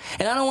shit.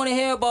 And I don't want to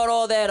hear about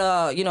all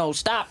that.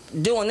 Stop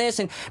doing this.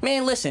 And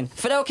man, listen,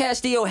 Fidel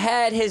Castillo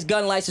had his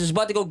gun license, was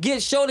about to go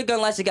show the gun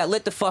license, got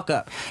lit the fuck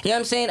up. You know what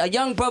I'm saying? A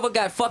young brother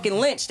got fucking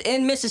lynched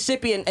in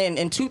Mississippi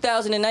in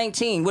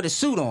 2019 with a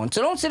suit on.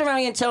 So don't sit around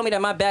here and tell me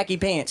that my baggy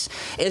pants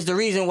is the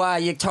reason why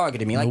you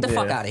targeted me. Like the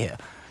fuck out of here.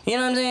 You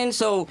know what I'm saying?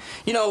 So,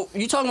 you know,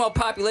 you're talking about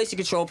population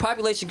control.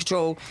 Population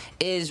control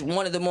is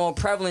one of the more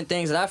prevalent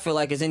things that I feel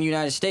like is in the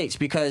United States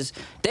because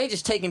they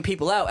just taking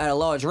people out at a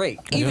large rate.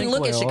 Even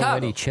look at Chicago. We're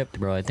already chipped,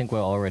 bro. I think we're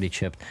already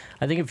chipped.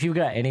 I think if you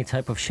got any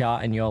type of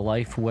shot in your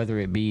life, whether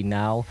it be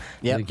now,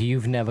 like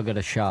you've never got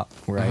a shot,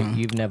 right? Mm-hmm.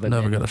 You've never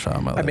got a shot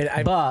in my life. I mean,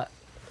 but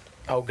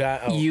oh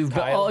god,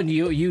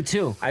 you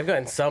too. I've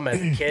gotten some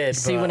as a kid.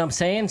 See what I'm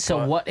saying?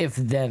 So what if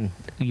then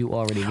you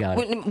already got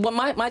it? Well,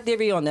 my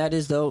theory on that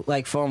is though,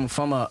 like from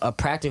a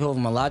practical,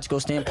 from a logical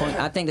standpoint,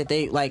 I think that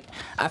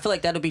I feel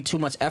like that'll be too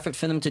much effort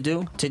for them to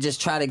do to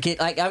just try to get.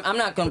 Like I'm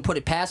not going to put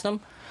it past them.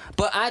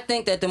 But I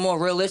think that the more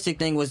realistic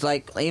thing was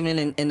like,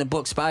 even in the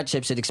book Spy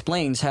Chips, it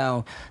explains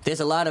how there's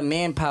a lot of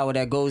manpower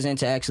that goes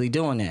into actually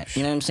doing that.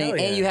 You know what I'm saying?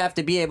 Yeah. And you have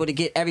to be able to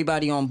get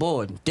everybody on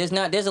board. There's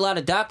a lot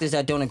of doctors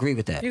that don't agree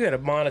with that. You got to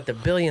monitor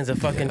billions of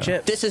fucking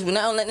chips. This is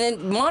now,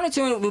 and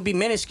monitoring would be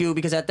minuscule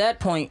because at that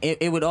point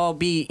it would all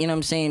be, you know what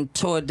I'm saying,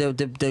 toward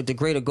the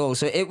greater goal.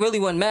 So it really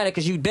wouldn't matter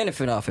because you'd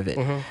benefit off of it.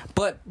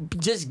 But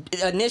just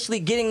initially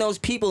getting those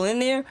people in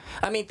there,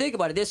 I mean, think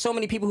about it. There's so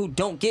many people who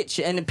don't get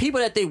chipped, and the people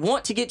that they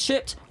want to get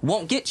chipped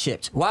won't get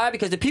chipped. Why?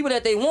 Because the people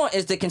that they want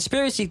is the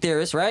conspiracy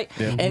theorists, right?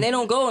 Yeah. And they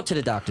don't go into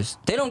the doctors.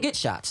 They don't get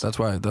shots. That's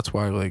why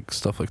like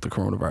stuff like the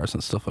coronavirus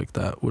and stuff like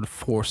that would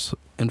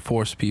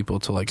enforce people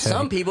to like, hey,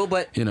 some people,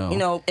 but you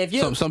know, if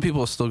you some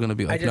people are still gonna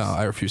be like, no,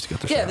 I refuse to get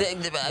the shot.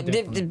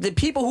 The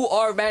people who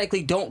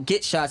automatically don't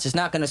get shots is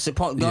not gonna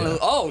support.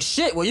 Oh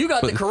shit! Well, you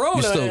got the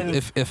corona. Still,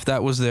 if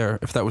that was their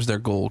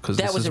goal, because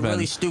that was a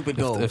really stupid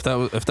goal. If that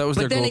was their goal.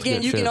 But then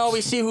again, you can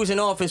always see who's in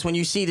office when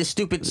you see the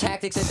stupid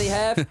tactics that they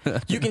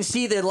have. You can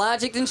see the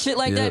logic and shit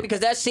like that, because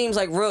that seems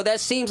like real. That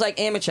seems like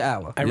amateur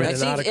hour. I read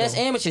an article. That's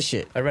amateur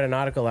shit. I read an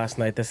article last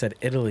night that said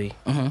Italy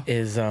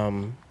is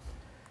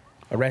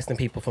arresting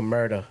people for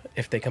murder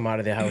if they come out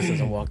of their houses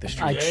and walk the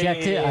street.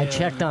 I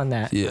checked on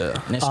that.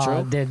 Yeah, that's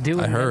true. They're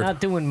not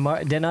doing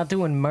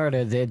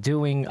murder.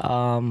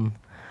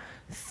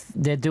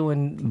 They're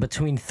doing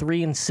between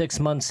 3 and 6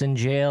 months in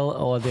jail,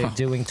 or they're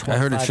doing $25,000. I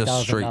heard it's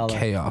just straight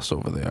chaos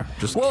over there.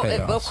 Just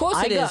chaos. Of course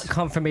I got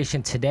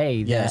confirmation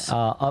today that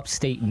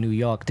upstate New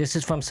York. This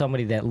is from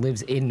somebody that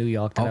lives in New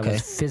York that I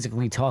was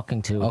physically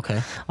talking to.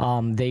 Okay.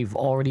 They've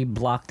already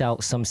blocked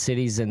out some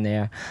cities in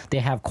there. They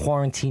have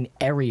quarantine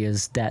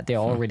areas that they're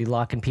already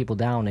locking people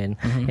down in,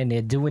 and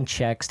they're doing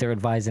checks. They're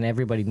advising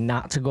everybody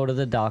not to go to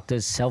the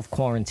doctors,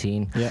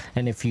 self-quarantine. Yeah.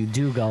 And if you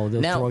do go,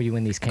 they'll throw you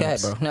in these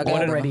camps. Go ahead, bro.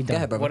 Already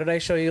done. What did I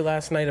show you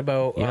last night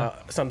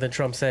about something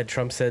Trump said?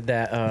 Trump said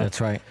that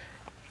that's right.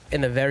 In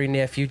the very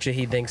near future,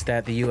 he thinks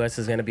that the U.S.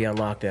 is going to be on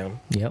lockdown.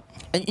 Yep.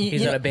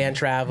 He's going to ban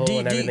travel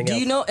and everything else.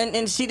 Do you know?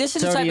 And see, this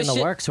is the type of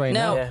shit. Works right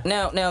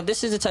now,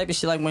 this is the type of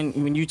shit like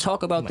when you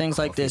talk about things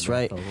like this,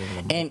 right?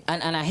 And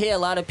I hear a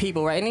lot of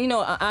people, right? And you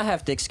know, I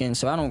have thick skin,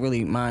 so I don't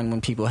really mind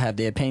when people have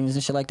their opinions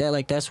and shit like that.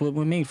 Like that's what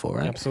we're made for,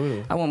 right?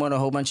 Absolutely. I wouldn't want a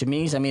whole bunch of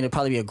memes. I mean, it'd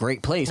probably be a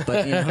great place,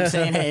 but you know what I'm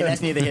saying? Hey, that's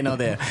neither here nor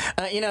there.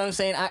 You know what I'm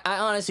saying? I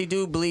honestly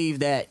do believe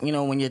that, you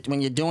know, when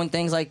you're doing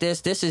things like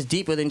this is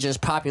deeper than just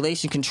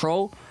population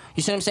control.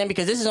 You see what I'm saying?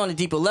 Because this is on a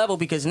deeper level.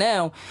 Because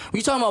now, when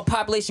you're talking about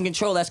population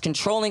control, that's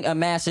controlling a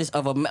masses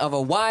of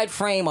a wide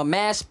frame, a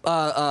mass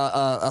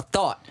a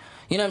thought.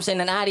 You know what I'm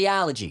saying? An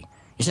ideology.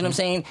 You see what I'm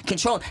saying?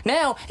 Control.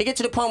 Now, it gets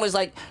to the point where it's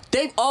like,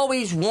 they've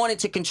always wanted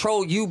to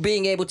control you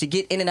being able to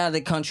get in and out of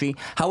the country.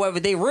 However,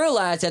 they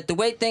realize that the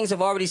way things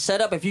have already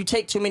set up, if you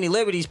take too many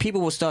liberties,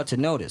 people will start to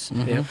notice.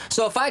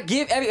 So if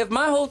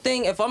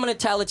if I'm a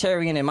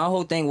totalitarian and my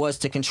whole thing was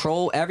to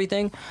control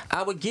everything,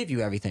 I would give you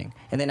everything.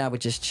 And then I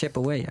would just chip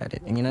away at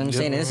it. And you know what I'm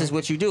saying? And this is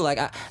what you do. Like,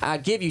 I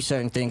give you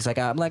certain things. Like,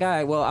 I'm like, all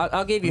right, well,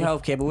 I'll give you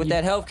healthcare. But with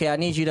that healthcare, I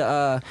need you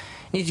to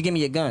give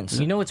me your guns.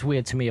 You know what's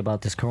weird to me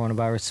about this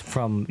coronavirus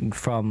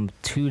from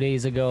 2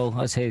 days ago?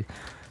 I say,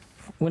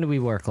 when did we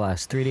work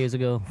last? 3 days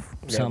ago?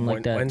 Something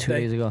like that. Wednesday?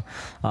 2 days ago.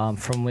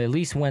 From at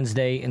least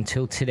Wednesday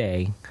until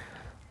today,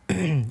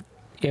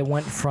 it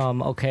went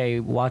from, okay,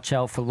 watch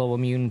out for low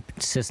immune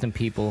system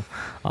people.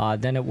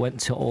 Then it went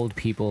to old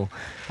people.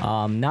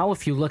 Now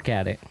if you look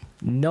at it,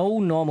 no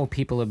normal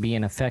people are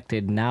being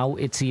affected. Now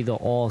it's either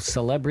all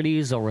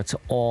celebrities or it's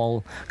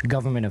all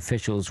government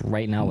officials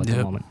right now at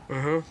the moment.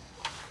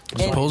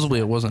 Supposedly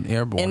it wasn't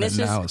airborne, and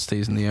now it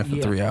stays in the air for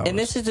 3 hours. And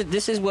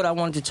this is what I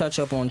wanted to touch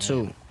up on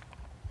too.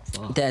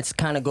 That's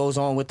kind of goes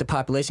on with the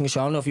population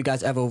control. I don't know if you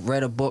guys ever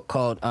read a book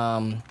called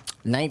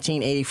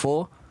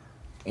 1984.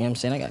 You know what I'm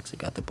saying? I actually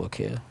got the book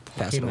here.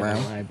 Pass it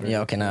around.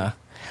 Yeah, okay,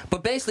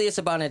 But basically, it's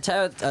about a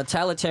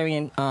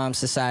totalitarian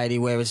society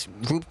where it's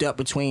grouped up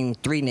between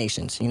 3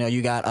 nations. You know,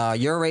 you got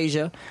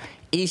Eurasia,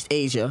 East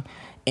Asia,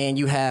 and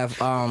you have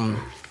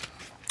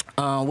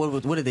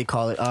what did they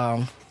call it?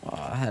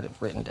 I had it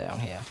written down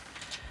here.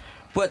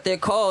 But they're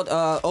called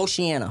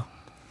Oceania.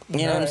 You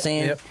know what I'm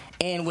saying? Yep.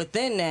 And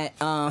within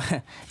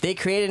that, they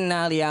created an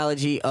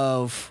ideology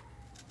of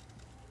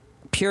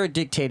pure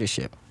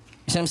dictatorship.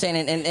 You see what I'm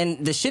saying?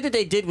 And the shit that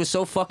they did was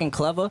so fucking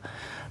clever,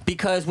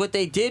 because what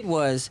they did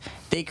was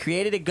they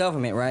created a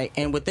government, right?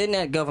 And within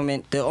that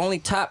government, the only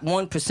top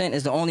 1%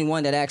 is the only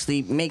one that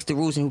actually makes the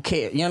rules and who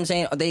cares. You know what I'm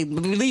saying? They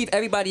leave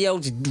everybody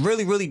else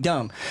really, really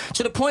dumb.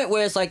 To the point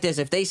where it's like this.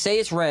 If they say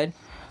it's red,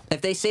 if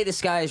they say the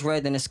sky is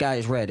red, then the sky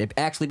is red. It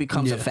actually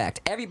becomes a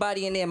fact.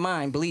 Everybody in their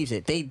mind believes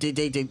it. They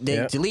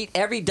delete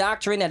every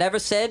doctrine that ever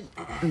said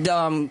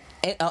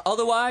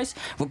otherwise,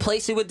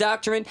 replace it with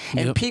doctrine,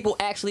 and people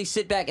actually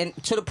sit back and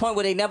to the point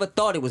where they never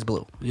thought it was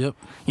blue. Yep.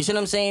 You see what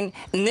I'm saying?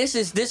 And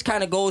this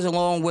kind of goes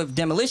along with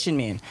Demolition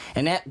Man,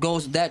 and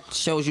that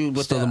shows you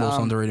what still the most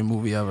underrated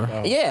movie ever.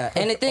 Yeah,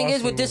 and the thing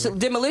is with this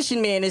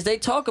Demolition Man is they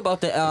talk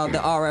about the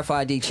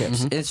RFID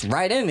chips. It's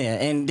right in there,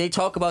 and they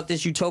talk about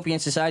this utopian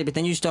society, but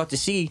then you start to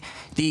see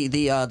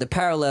the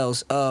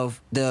parallels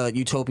of the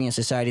utopian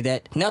society,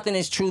 that nothing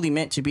is truly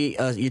meant to be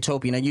a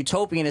utopian. A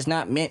utopian is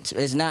not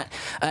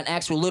an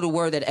actual little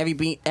word that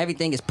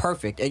everything is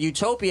perfect. A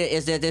utopia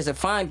is that there's a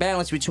fine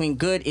balance between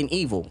good and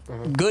evil,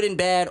 good and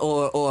bad,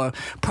 or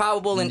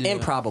probable and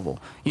improbable.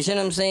 You see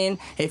what I'm saying?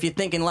 If you're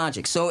thinking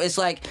logic. So it's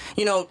like,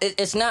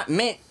 it's not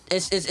meant.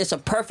 It's a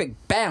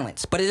perfect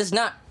balance, but it is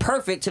not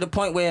perfect to the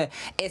point where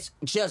it's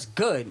just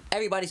good.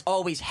 Everybody's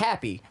always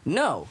happy.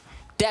 No.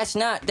 That's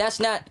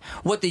not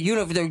what the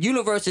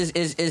universe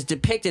is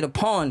depicted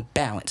upon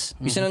balance.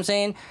 You see what I'm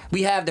saying?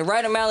 We have the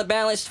right amount of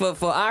balance for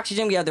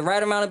oxygen. We have the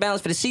right amount of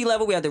balance for the sea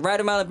level. We have the right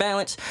amount of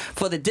balance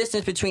for the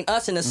distance between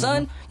us and the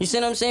sun. You see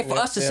what I'm saying? For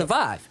us to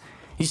survive.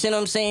 You see what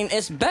I'm saying?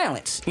 It's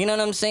balance. You know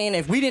what I'm saying?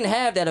 If we didn't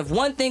have that, if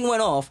one thing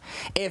went off,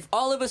 if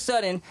all of a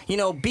sudden,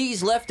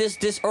 bees left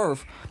this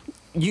earth,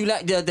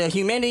 the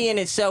humanity in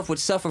itself would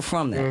suffer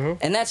from that.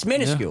 And that's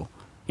minuscule.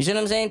 Yeah. You see what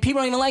I'm saying? People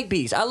don't even like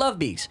bees. I love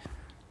bees.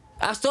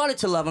 I started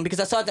to love them because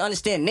I started to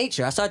understand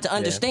nature. I started to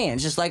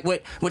understand, just like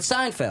with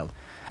Seinfeld.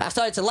 I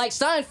started to like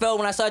Seinfeld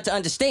when I started to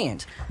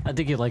understand. I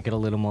think you like it a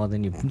little more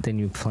than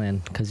you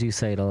planned, because you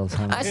say it all the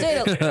time. I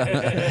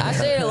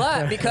say it a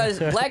lot because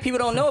black people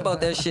don't know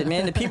about that shit,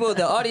 man.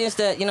 The audience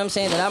that,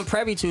 that I'm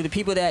privy to, the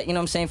people that,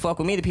 fuck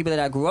with me, the people that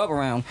I grew up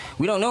around,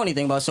 we don't know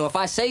anything about. So if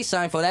I say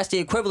Seinfeld, that's the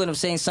equivalent of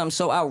saying something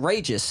so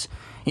outrageous.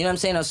 You know what I'm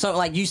saying? Or something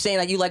like you saying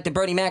like you like the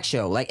Bernie Mac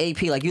show, like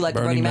AP, like you like the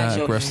Bernie Mac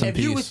show. If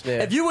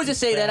you was to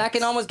say that, I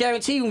can almost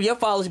guarantee you your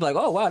followers would be like,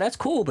 oh wow, that's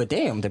cool, but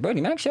damn, the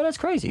Bernie Mac show, that's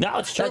crazy. No,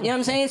 it's true. You know what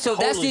I'm saying? So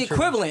totally, that's the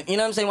equivalent. True. You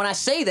know what I'm saying? When I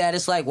say that,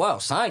 it's like, wow,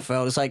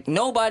 Seinfeld. It's like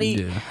nobody.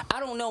 Yeah. I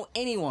don't know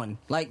anyone.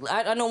 Like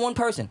I know one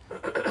person. You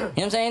know what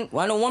I'm saying?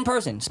 Well, I know one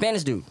person,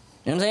 Spanish dude. You know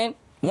what I'm saying?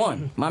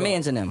 One. My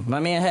man's in them.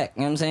 My man Heck. You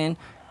know what I'm saying?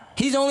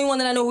 He's the only one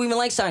that I know who even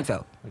likes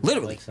Seinfeld.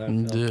 Literally.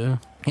 Yeah.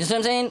 You know what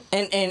I'm saying?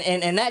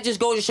 And that just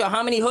goes to show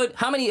how many hoods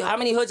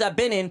I've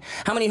been in,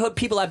 how many hood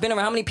people I've been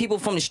around, how many people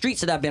from the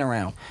streets that I've been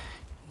around.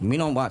 We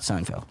don't watch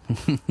Seinfeld.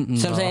 You know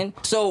what I'm saying?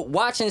 So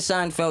watching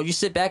Seinfeld, you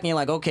sit back and you're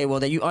like, okay,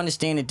 well, that you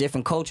understand the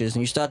different cultures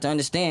and you start to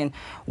understand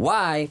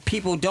why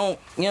people don't,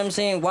 you know what I'm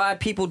saying? Why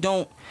people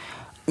don't,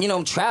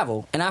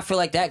 travel. And I feel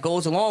like that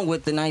goes along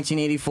with the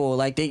 1984.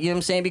 Like, you know what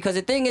I'm saying? Because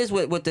the thing is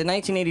with the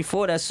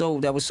 1984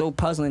 that was so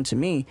puzzling to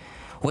me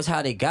was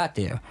how they got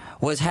there.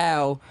 Was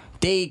how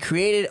they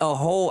created a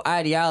whole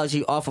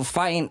ideology off of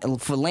fighting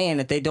for land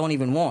that they don't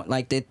even want.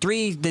 Like the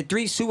three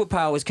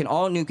superpowers can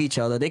all nuke each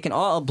other. They can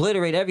all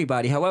obliterate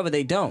everybody. However,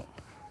 they don't.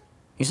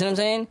 You see what I'm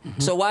saying?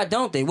 Mm-hmm. So why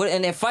don't they?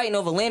 And they're fighting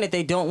over land that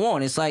they don't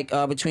want. It's like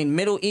between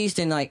Middle East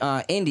and like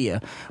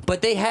India.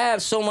 But they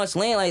have so much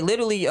land. Like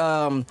literally, you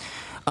know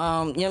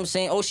what I'm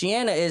saying?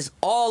 Oceania is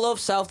all of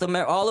South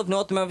America, all of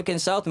North America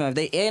and South America.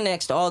 They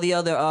annexed all the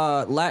other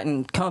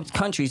Latin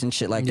countries and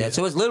shit like that.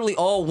 So it's literally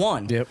all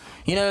one. Yep.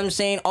 You know what I'm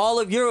saying? All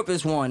of Europe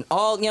is one.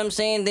 All, you know what I'm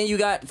saying? Then you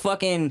got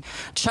fucking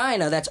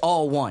China, that's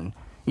all one.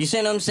 You see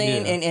what I'm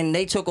saying? Yeah. And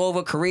they took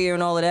over Korea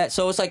and all of that.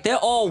 So it's like they're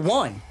all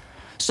one.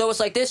 So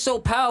it's like they're so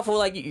powerful,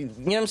 like, you know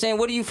what I'm saying?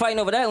 What are you fighting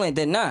over that land?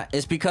 They're not.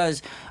 It's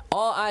because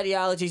all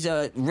ideologies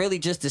are really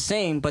just the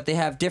same, but they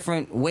have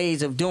different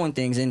ways of doing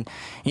things. And,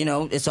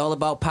 it's all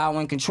about power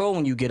and control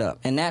when you get up.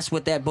 And that's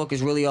what that book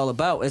is really all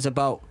about. It's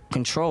about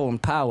control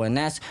and power. And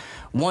that's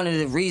one of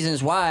the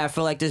reasons why I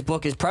feel like this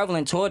book is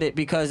prevalent toward it,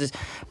 because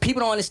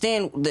people don't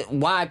understand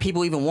why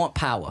people even want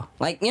power.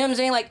 Like, you know what I'm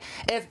saying? Like,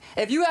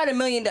 if you had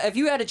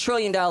 $1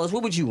 trillion,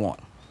 what would you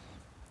want?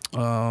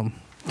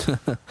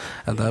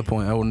 At that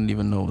point, I wouldn't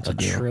even know what to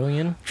do.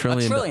 Trillion?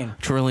 $1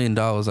 trillion.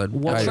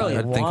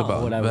 I'd think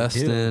about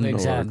investing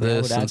or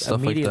this and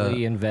stuff like that.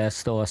 Immediately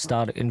invest or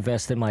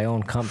invest in my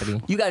own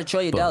company. You got $1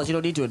 trillion. You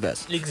don't need to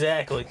invest.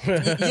 Exactly.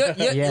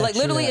 You're like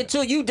literally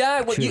until you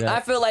die.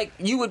 I feel like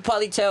you would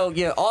probably tell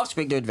your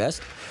offspring to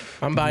invest.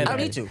 I'm buying. I don't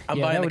need to. I'm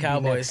buying the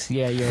Cowboys.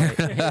 Yeah, you're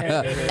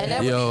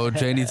right. Yo,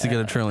 Jay needs to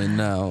get $1 trillion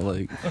now.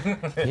 Like,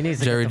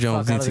 Jerry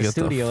Jones needs to get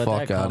the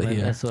fuck out of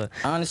here.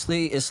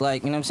 Honestly, it's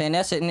like, you know what I'm saying?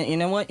 That's it. And you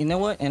know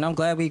what? And I'm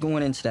glad we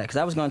going into that, because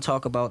I was going to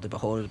talk about the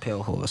Beholder, the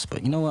Pale Horse,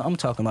 but you know what? I'm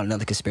talking about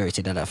another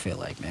conspiracy that I feel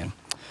like, man.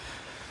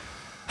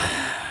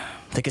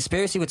 The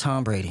conspiracy with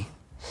Tom Brady.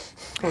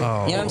 Oh. You know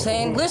what I'm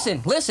saying?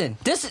 Listen.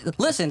 This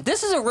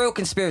is a real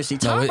conspiracy.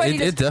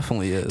 It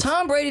definitely is.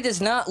 Tom Brady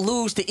does not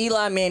lose to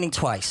Eli Manning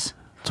twice.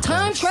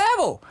 Time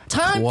travel.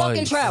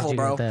 Fucking travel,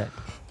 bro.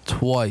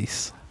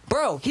 Twice.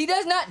 Bro, he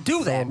does not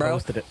do that, bro.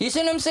 You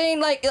see what I'm saying?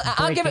 Like,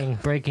 I'll give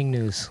it. Breaking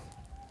news.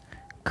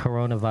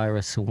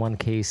 Coronavirus, 1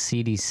 case,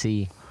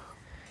 CDC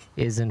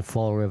is in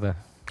Fall River.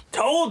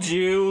 Told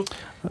you.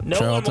 No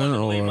Charlton one wanted to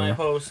believe my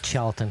post.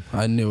 Charlton.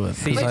 I knew it.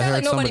 But I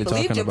heard nobody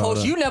believed your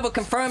post. You never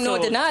confirmed nor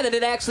denied that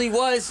it actually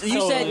was.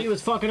 You said he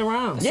was fucking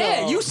around.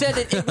 Yeah, you said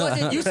that it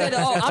wasn't. You said,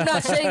 "Oh, I'm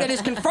not saying that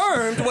it's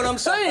confirmed." What I'm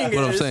saying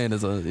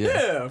is,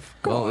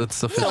 well,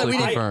 it's officially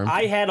confirmed.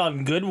 I had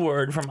on good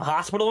word from a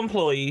hospital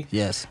employee.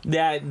 Yes.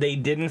 That they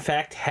did in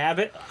fact have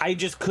it. I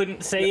just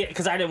couldn't say it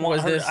because I didn't want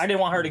her. I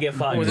didn't want her to get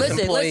fired.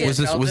 Listen.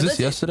 Was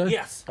this yesterday?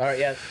 Yes. All right.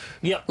 Yeah.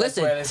 Yep.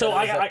 Listen. So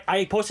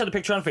I posted a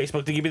picture on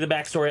Facebook to give you the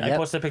backstory. I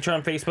posted a picture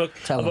on Facebook Facebook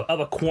of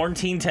a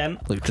quarantine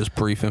tent. Like just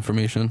brief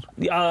information.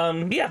 Yeah,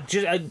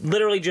 I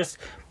literally just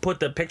put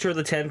the picture of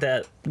the tent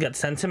that got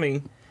sent to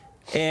me,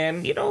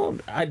 and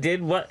I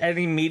did what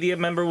any media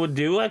member would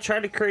do. I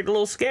tried to create a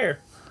little scare.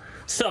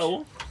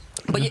 So.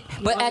 But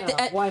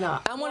why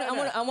not? I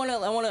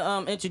want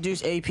to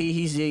introduce AP.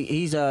 He's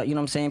you know what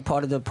I'm saying,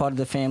 part of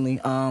the family. You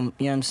know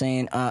what I'm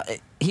saying.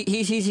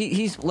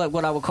 He's like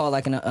what I would call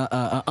like an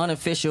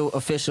unofficial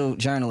official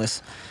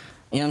journalist.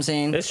 You know what I'm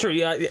saying? It's true.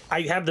 Yeah,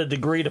 I have the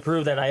degree to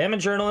prove that I am a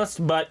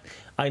journalist, but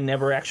I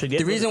never actually did.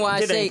 The reason why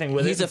I say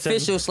he's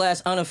official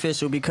 /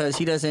 unofficial because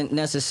he doesn't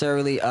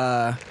necessarily.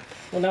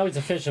 Well, now he's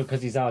official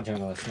because he's our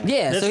journalist. Now.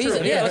 Yeah, that's so he's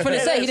true. I was going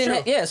to say he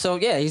didn't.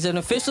 He's an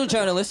official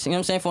journalist. You know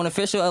what I'm saying, for an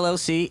official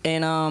LLC,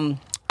 and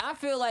I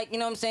feel like, you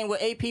know what I'm saying,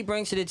 what AP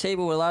brings to the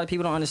table, what a lot of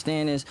people don't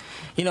understand is,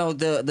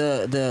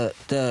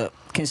 the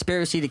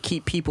conspiracy to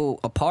keep people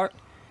apart.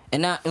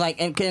 And not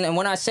like, and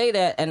when I say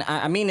that, and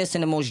I mean this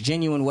in the most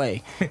genuine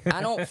way,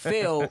 I don't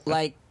feel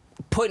like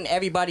putting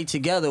everybody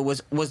together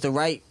was the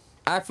right.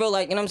 I feel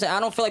like, you know what I'm saying, I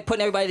don't feel like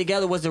putting everybody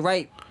together was the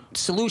right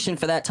solution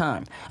for that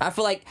time. I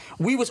feel like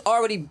we was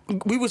already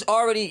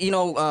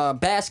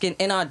basking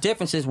in our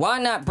differences. Why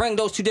not bring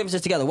those two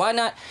differences together? Why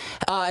not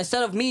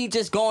instead of me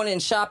just going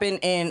and shopping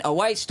in a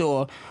white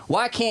store,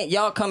 why can't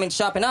y'all come and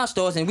shop in our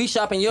stores and we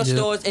shop in your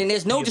stores and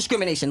there's no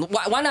discrimination?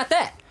 Why not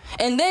that?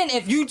 And then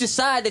if you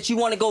decide that you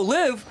want to go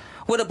live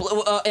with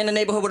in a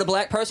neighborhood with a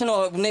black person,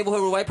 or a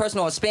neighborhood with a white person,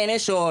 or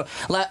Spanish, or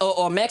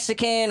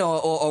Mexican,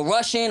 or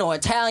Russian, or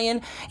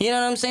Italian, you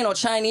know what I'm saying, or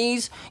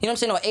Chinese, you know what I'm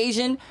saying, or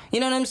Asian, you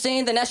know what I'm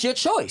saying, then that's your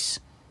choice.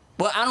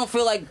 But I don't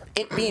feel like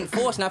it being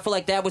forced, and I feel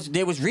like there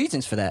was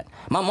reasons for that.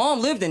 My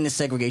mom lived in this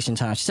segregation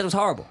time. She said it was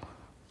horrible.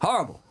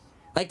 Horrible.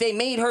 Like, they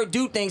made her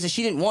do things that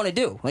she didn't want to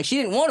do. Like, she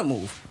didn't want to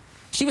move.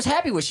 She was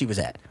happy where she was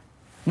at.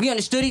 We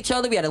understood each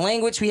other. We had a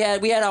language. We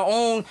had our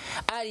own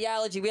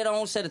ideology. We had our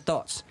own set of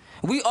thoughts.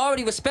 We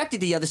already respected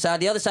the other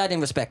side. The other side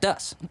didn't respect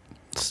us.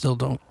 Still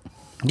don't.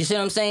 You see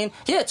what I'm saying?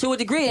 Yeah, to a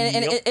degree,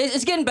 and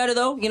it's getting better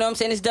though. You know what I'm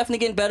saying? It's definitely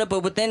getting better. But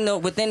within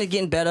it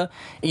getting better,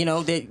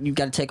 that you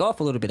got to take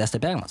off a little bit. That's the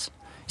balance.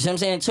 You see what I'm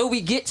saying? Until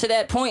we get to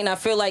that point, and I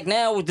feel like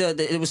now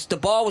the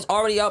ball was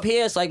already up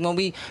here. It's like when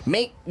we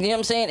make, you know what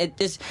I'm saying?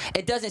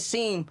 It doesn't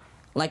seem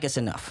like it's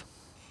enough.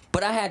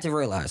 But I had to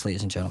realize,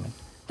 ladies and gentlemen,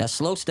 that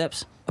slow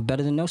steps are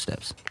better than no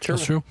steps. True.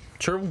 That's true.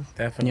 True.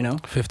 Definitely.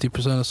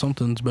 50% of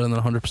something is better than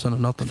 100% of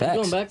nothing. Facts.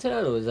 Going back to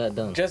that, or is that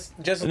done?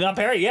 Just not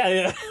Perry.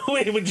 Yeah.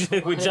 we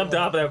jumped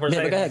off of that for a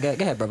second.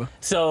 Go ahead, brother.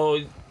 So,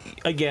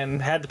 again,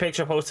 had the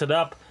picture posted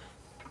up.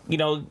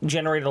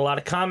 Generated a lot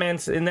of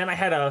comments, and then I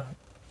had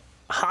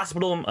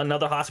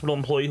another hospital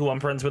employee who I'm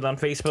friends with on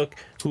Facebook,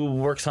 who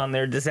works on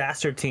their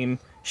disaster team,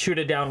 shoot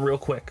it down real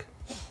quick.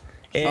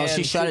 And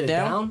she shot it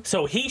down?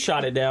 So he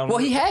shot it down. Well,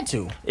 he had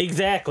to.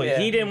 Exactly. Yeah.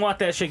 He didn't want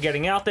that shit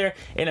getting out there,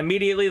 and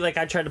immediately,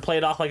 I tried to play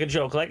it off like a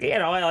joke.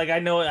 I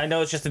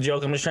know it's just a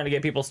joke. I'm just trying to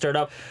get people stirred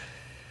up.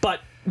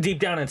 But deep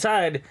down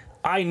inside,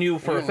 I knew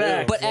for a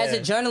fact. But as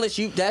a journalist,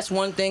 that's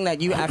one thing that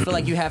I feel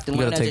like you have to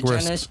learn as a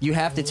journalist. You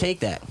have to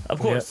take that. Of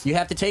course. You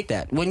have to take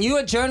that. When you're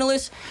a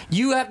journalist,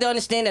 you have to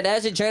understand that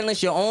as a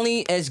journalist, you're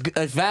only as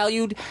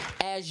valued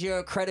as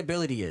your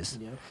credibility is.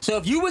 Yep. So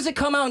if you was to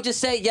come out and just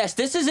say, yes,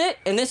 this is it,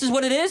 and this is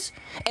what it is,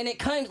 and it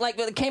kind of,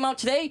 when it came out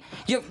today,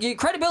 your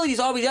credibility is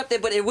always up there,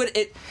 but it would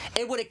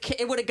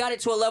have got it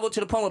to a level to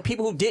the point where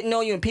people who didn't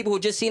know you and people who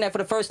just seen that for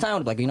the first time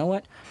would be like, you know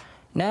what?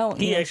 Now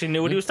he actually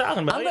knew what he was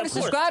talking about. I'm going to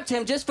subscribe to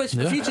him just for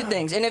future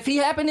things, and if he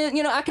happened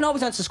to, I can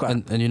always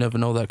unsubscribe. And you never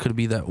know, that could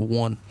be that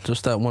one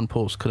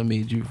post could have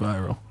made you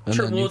viral, and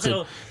True, then you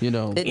could,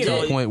 to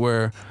the point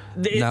where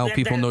now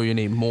people know your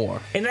name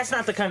more. And that's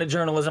not the kind of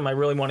journalism I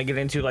really want to get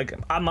into. Like,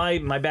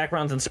 my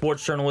background's in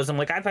sports journalism.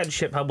 Like, I've had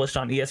shit published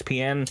on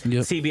ESPN,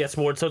 CBS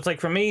Sports. So it's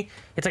like, for me,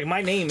 it's like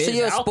my name is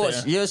out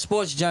there. You're a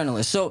sports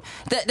journalist. So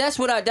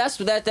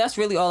that's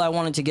really all I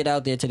wanted to get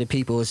out there to the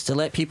people, is to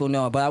let people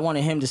know. But I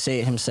wanted him to say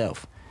it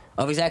himself,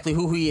 of exactly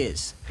who he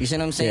is. You see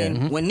what I'm saying?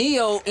 Yeah. When Neo,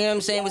 you know what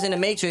I'm saying, was in the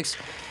Matrix,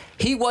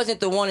 he wasn't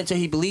the one until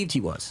he believed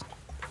he was.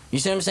 You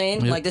see what I'm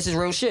saying? Yep. Like, this is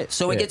real shit.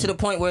 So we get to the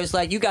point where it's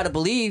like, you got to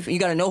believe, you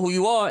got to know who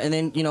you are, and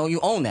then,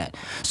 you own that.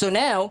 So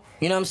now,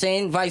 you know what I'm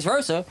saying, vice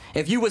versa,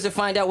 if you was to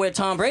find out where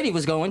Tom Brady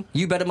was going,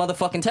 you better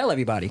motherfucking tell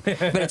everybody. You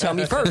better tell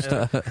me first. You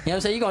know what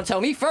I'm saying? You're going to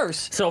tell me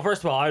first. So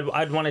first of all,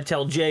 I'd want to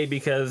tell Jay,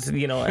 because, at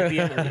the end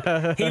of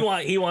the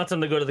day, he wants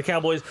him to go to the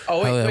Cowboys.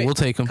 Oh, wait. We'll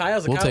take him.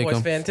 Kyle's a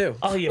Cowboys fan, too.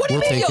 Oh, yeah. What do you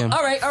mean? Take him.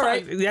 All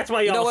right. That's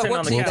why y'all sitting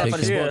on the couch. We'll say that for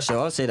the sports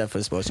show. I'll say that for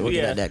the sports show. We'll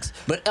do that next.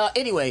 But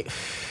anyway.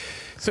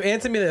 So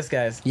answer me this,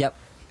 guys. Yep.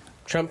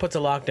 Trump puts a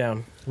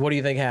lockdown. What do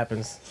you think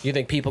happens? You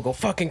think people go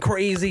fucking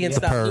crazy and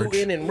stop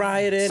looting and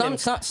rioting?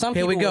 Some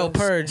here people we go, will.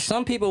 purge.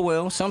 Some people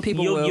will. Some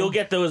people will. You'll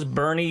get those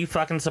Bernie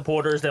fucking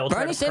supporters that will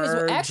Bernie try to Sanders.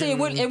 purge. Actually,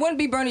 it wouldn't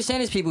be Bernie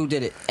Sanders people who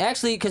did it.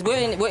 Actually, because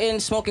we're in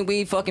smoking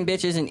weed, fucking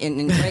bitches, and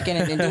drinking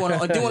and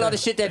doing other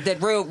shit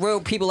that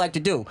real people like to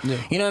do. Yeah.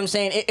 You know what I'm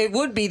saying? It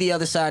would be the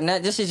other side.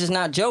 And this is just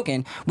not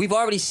joking. We've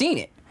already seen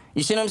it.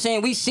 You see what I'm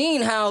saying? We've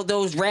seen how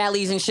those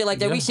rallies and shit like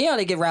that. Yeah. We see how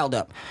they get riled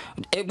up.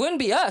 It wouldn't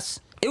be us.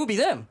 It would be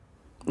them.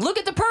 Look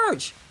at the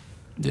purge.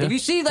 Yeah. If you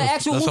see the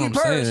actual movie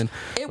Purge,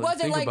 it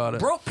wasn't like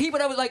broke people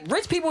that was like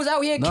rich people was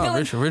out here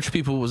killing. Rich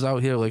people was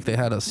out here like they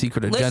had a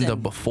secret agenda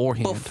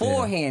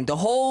beforehand. The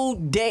whole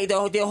day,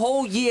 the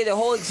whole year, the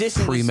whole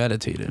existence.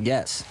 Premeditated.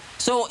 Yes.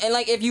 So, and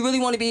like, if you really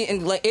want to be,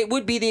 in, like, it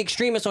would be the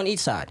extremists on each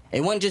side.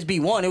 It wouldn't just be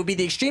one. It would be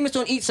the extremists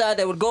on each side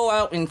that would go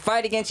out and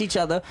fight against each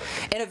other,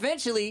 and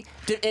eventually,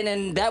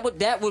 and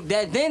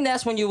then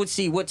that's when you would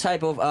see what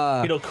type of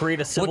it'll create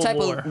a civil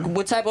war.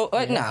 What type of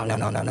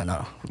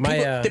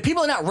no. The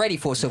people are not ready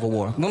for a civil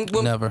war.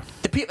 Never.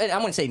 The people, I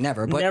wouldn't say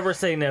never, but never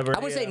say never. I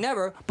would say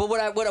never, but what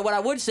I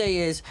would say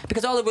is,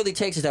 because all it really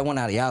takes is that one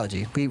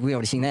ideology. We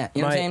already seen that.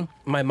 You know what I'm saying?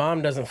 My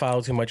mom doesn't follow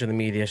too much of the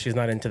media. She's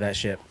not into that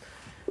shit.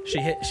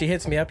 She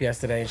hits me up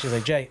yesterday and she's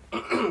like, Jay,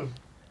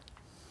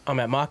 I'm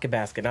at Market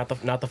Basket, not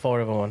the Fall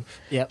River one.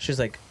 Yep. She's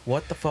like,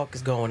 what the fuck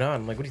is going on?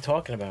 I'm like, what are you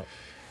talking about?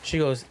 She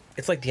goes,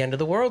 it's like the end of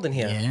the world in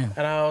here. Yeah.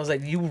 And I was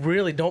like, you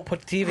really don't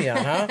put the TV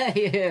on, huh?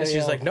 And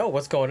she's like, no,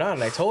 what's going on?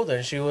 And I told her,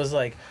 and she was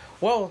like,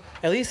 well,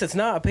 at least it's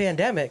not a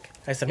pandemic.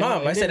 I said,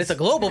 Mom, it's a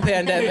global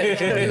pandemic.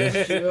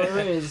 Sure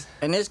is.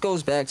 And this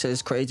goes back to,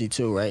 it's crazy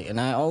too, right? And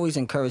I always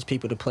encourage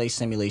people to play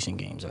simulation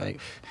games, right?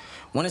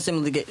 One of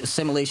the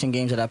simulation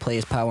games that I play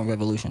is Power and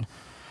Revolution.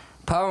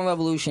 Power and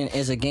Revolution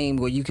is a game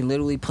where you can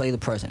literally play the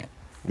president.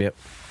 Yep.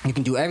 You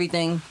can do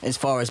everything as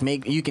far as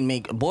you can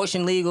make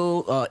abortion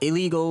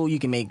illegal. You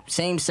can make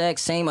same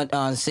sex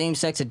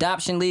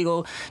adoption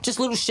legal. Just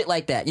little shit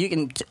like that. You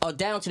can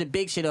down to the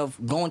big shit of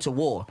going to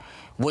war.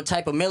 What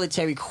type of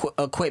military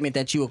equipment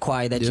that you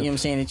acquire that you know what I'm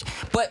saying?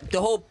 But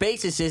the whole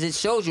basis is it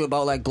shows you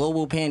about like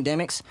global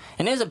pandemics,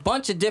 and there's a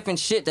bunch of different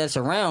shit that's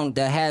around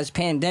that has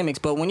pandemics.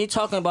 But when you're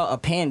talking about a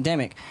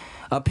pandemic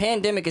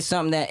is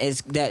something that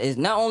is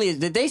not only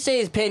that they say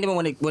is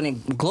pandemic when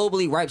it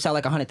globally wipes out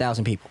like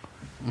 100,000 people.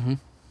 Mm-hmm.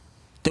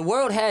 The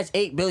world has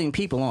 8 billion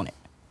people on it.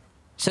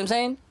 See what I'm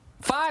saying?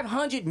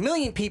 500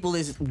 million people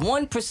is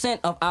 1%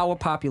 of our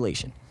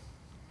population.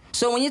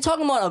 So when you're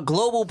talking about a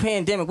global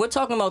pandemic, we're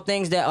talking about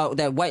things that are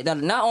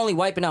not only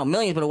wiping out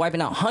millions, but are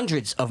wiping out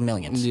hundreds of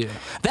millions. Yeah.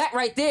 That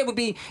right there would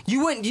be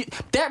you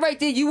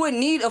wouldn't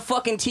need a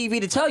fucking TV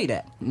to tell you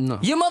that. No.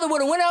 Your mother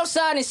would have went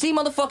outside and see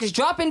motherfuckers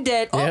dropping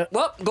dead. Yep.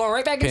 Going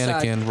right back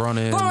inside. Panicking,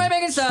 running, going right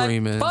back inside.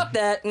 Screaming. Fuck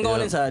that and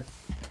going inside.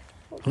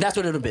 That's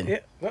what it would have been. Yeah.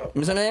 You know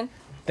what I'm saying?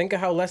 Think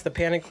of how less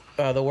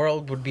the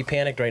world would be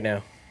panicked right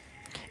now.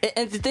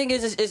 And the thing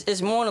is,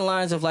 it's more on the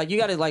lines of like you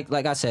gotta like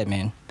I said,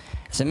 man.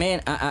 So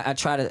man, I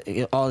try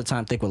to all the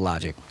time think with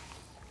logic.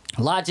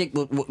 Logic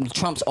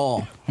trumps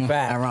all.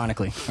 Fact.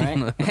 Ironically, right?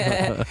 You know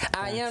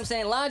what I'm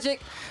saying?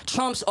 Logic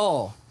trumps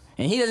all,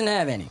 and he doesn't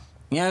have any.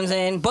 You know what I'm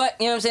saying? But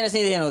you know what I'm saying? That's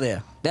neither here nor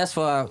there. That's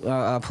for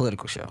our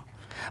political show.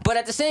 But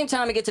at the same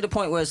time, it get to the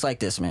point where it's like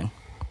this, man.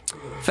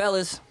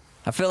 Fellas,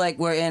 I feel like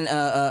we're in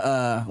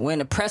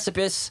the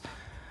precipice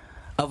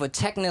of a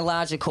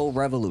technological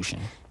revolution.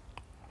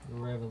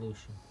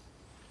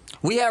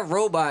 We have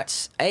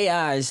robots,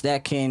 AIs,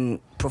 that can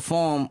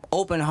perform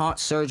open heart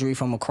surgery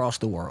from across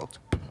the world.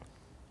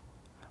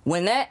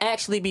 When that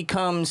actually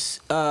becomes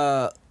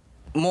more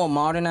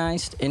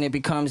modernized and it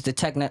becomes the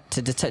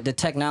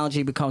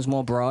technology becomes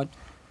more broad,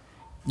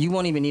 you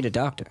won't even need a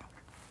doctor.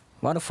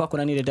 Why the fuck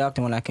would I need a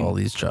doctor when I can? All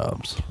these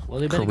jobs,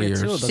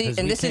 careers. See,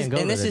 and this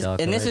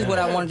is what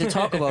I wanted to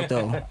talk about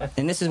though,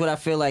 and this is what I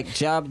feel like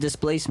job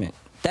displacement.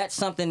 That's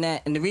something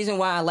that, and the reason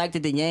why I liked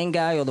the Yang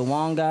guy or the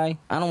Wong guy,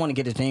 I don't want to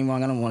get his name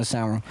wrong. I don't want to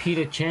sound wrong.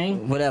 Peter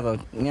Chang? Whatever.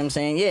 You know what I'm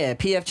saying? Yeah,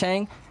 P.F.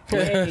 Chang.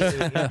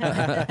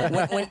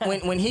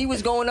 when he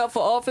was going up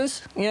for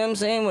office, you know what I'm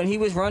saying? When he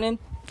was running,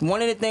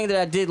 one of the things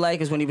that I did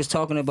like is when he was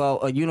talking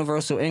about a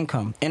universal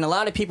income. And a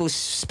lot of people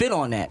spit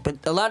on that, but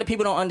a lot of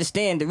people don't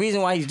understand. The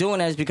reason why he's doing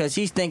that is because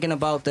he's thinking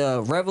about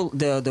the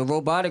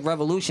robotic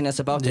revolution that's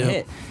about to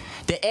hit.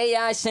 The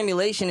AI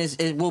simulation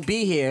will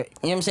be here, you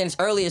know what I'm saying, as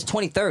early as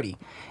 2030.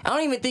 I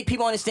don't even think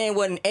people understand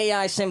what an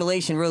AI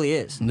simulation really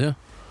is. Yeah.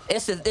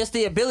 It's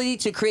the ability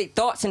to create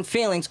thoughts and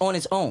feelings on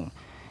its own.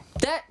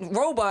 That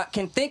robot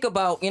can think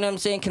about, you know what I'm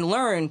saying, can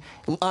learn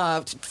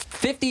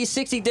 50,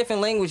 60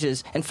 different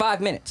languages in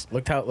 5 minutes.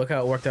 Look how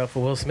it worked out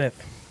for Will Smith.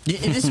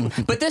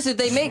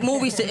 They make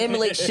movies to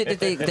emulate shit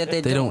that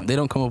they don't. They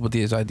don't come up with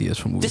these ideas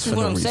from movies. This is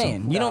what I'm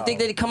saying. You don't think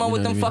they come up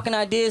with them fucking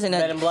ideas and that?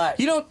 Men in Black.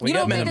 You don't think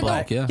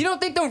you don't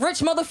think them rich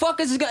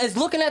motherfuckers is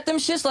looking at them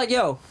shits like,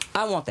 yo,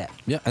 I want that.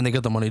 Yeah, and they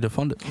got the money to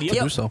fund it.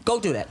 Do so. Go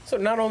do that. So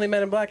not only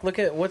Men in Black, look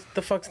at what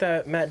the fuck's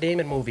that Matt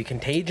Damon movie,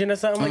 Contagion or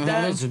something like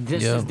that.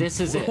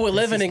 This is it. We're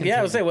living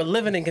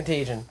in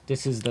Contagion.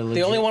 This is the legit.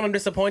 The only one I'm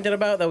disappointed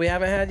about that we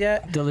haven't had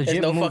yet. The legit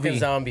is no movie. Fucking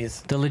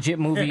zombies. The legit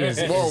movie is.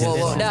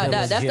 Whoa.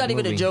 That's not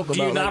even a joke about.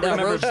 Do you not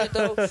remember?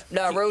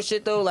 Real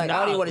shit though. Like I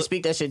don't even want to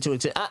speak that shit to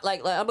it. I'm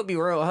gonna be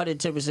real,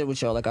 110%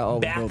 with y'all. Like I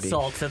always will be. Bath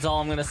salts. That's all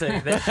I'm gonna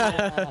say.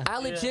 I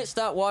legit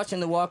stopped watching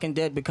The Walking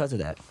Dead because of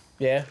that.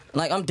 Yeah.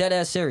 Like I'm dead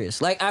ass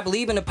serious. Like I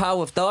believe in the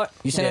power of thought.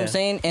 You see what I'm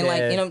saying? And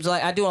like you know,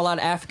 like I do a lot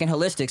of African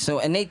holistics. So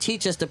and they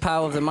teach us the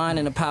power of the mind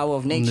and the power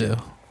of nature.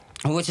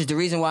 Yeah. Which is the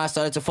reason why I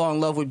started to fall in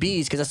love with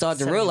bees, because I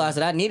started to realize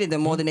that I needed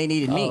them more than they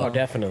needed me. Oh,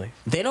 definitely.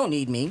 They don't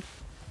need me.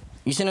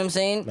 You see what I'm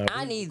saying? No,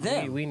 I need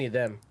them. We need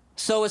them.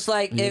 So it's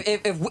like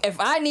if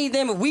I need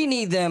them, if we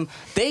need them,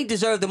 they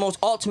deserve the most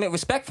ultimate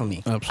respect from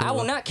me. Absolutely. I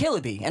will not kill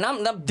a bee, and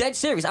I'm dead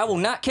serious. I will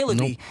not kill a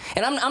bee,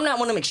 and I'm not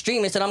one of them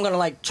extremists that I'm gonna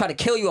like try to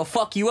kill you or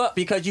fuck you up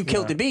because you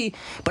killed the bee.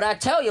 But I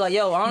tell you, like,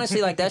 yo,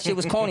 honestly, like that shit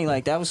was corny.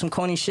 Like that was some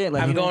corny shit.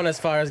 Like I'm going as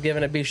far as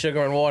giving a bee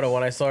sugar and water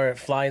when I saw it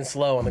flying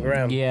slow on the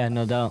ground. Yeah,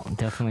 no doubt,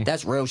 definitely.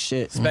 That's real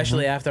shit.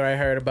 Especially after I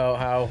heard about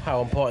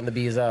how important the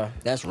bees are.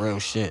 That's real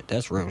shit.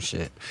 That's real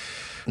shit.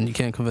 And you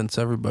can't convince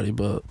everybody,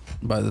 but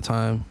by the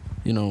time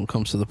it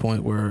comes to the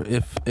point where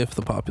if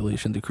the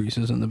population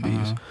decreases in the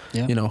bees,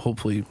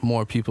 hopefully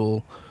more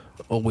people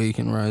awake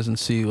and rise and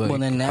see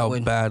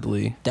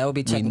badly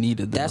we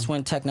needed them. That's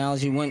when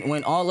technology,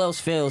 when all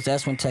else fails,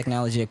 that's when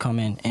technology will come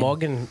in. And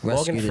Morgan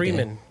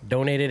Freeman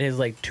donated his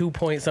like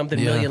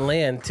 2-point-something million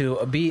land to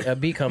a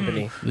bee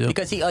company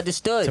because he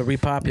understood to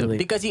repopulate.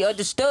 Because he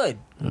understood.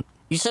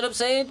 You see what I'm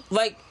saying?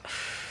 Like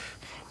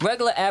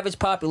regular average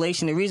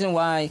population. The reason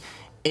why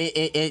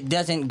it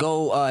doesn't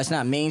go, it's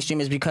not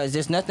mainstream, is because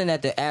there's nothing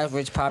that the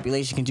average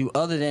population can do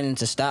other than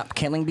to stop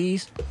killing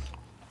bees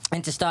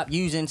and to stop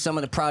using some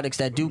of the products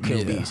that do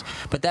kill bees.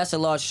 But that's a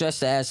large stress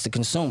to add to the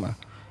consumer.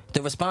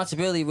 The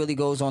responsibility really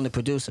goes on the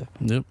producer.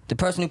 Yep. The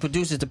person who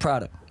produces the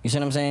product. You see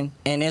what I'm saying?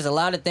 And there's a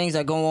lot of things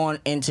that go on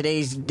in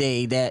today's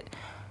day that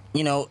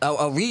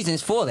are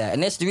reasons for that.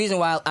 And that's the reason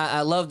why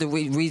I love the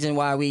reason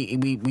why we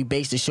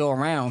base the show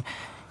around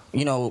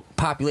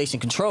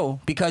population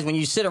control, because when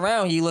you sit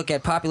around, you look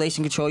at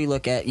population control, you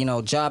look at,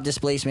 job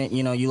displacement,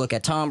 you look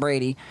at Tom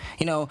Brady,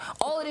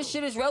 all of this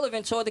shit is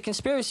relevant toward the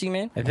conspiracy,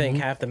 man. I think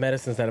half the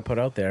medicines that are put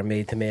out there are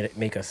made to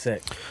make us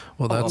sick.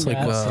 Well, that's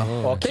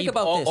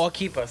or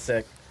keep us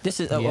sick. This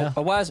is a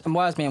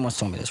wise man once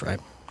told me this, right?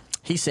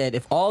 He said,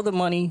 if all the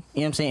money,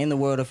 in the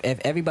world, if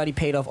everybody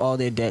paid off all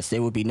their debts,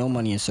 there would be no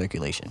money in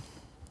circulation.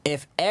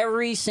 If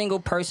every single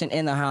person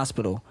in the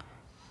hospital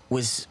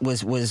was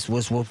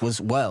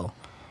well,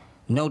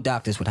 no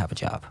doctors would have a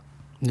job.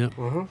 Yep.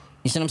 You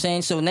see what I'm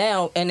saying? So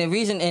now, and the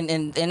reason,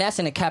 and that's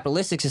in a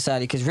capitalistic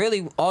society, because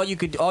really all you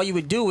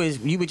would do is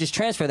you would just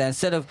transfer that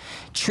instead of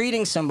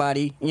treating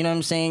somebody. You know what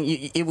I'm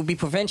saying? It would be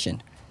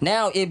prevention.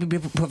 Now it would be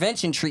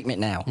prevention treatment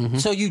now,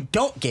 so you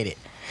don't get it.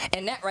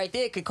 And that right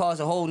there could cause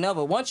a whole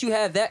nother. Once you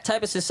have that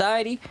type of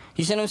society,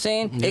 you see what I'm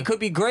saying? Yeah. It could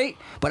be great,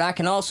 but I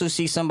can also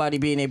see somebody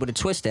being able to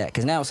twist that,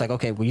 because now it's like,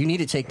 okay, well, you need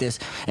to take this,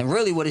 and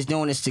really what it's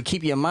doing is to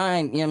keep your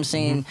mind, you know what I'm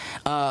saying,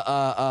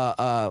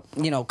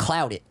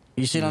 clouded.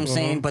 You see what I'm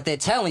saying? But they're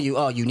telling you,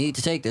 oh, you need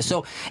to take this.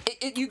 So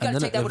you got to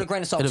take that with a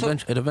grain of salt, too.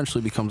 It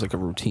eventually becomes like a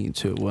routine,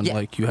 too. When,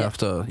 you have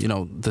to,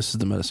 this is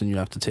the medicine you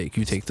have to take.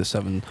 You take this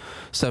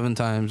seven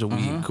times a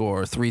week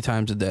or 3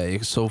 times a day,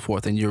 so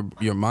forth. And your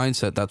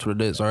mindset, that's what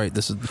it is. All right,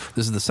 this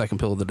is the second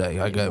pill of the day.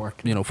 I got,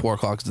 4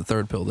 o'clock is the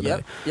third pill of the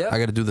day. I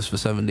got to do this for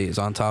 7 days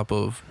on top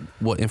of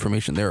what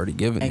information they're already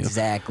giving you.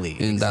 Exactly.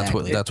 And that's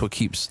what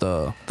keeps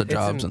the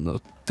jobs and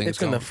the things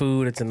going. In the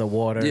food, it's in the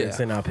water, it's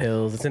in our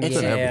pills, it's in the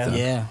air. Everything.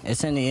 Yeah,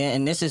 it's in the air,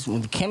 and this is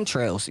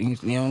chemtrails. You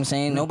know what I'm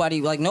saying?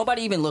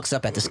 Nobody even looks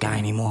up at the sky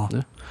anymore.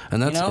 Yeah.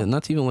 And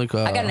that's even like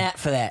I got an app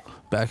for that.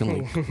 Back in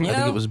I think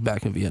it was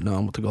back in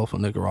Vietnam with the Gulf of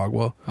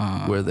Nicaragua,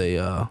 where they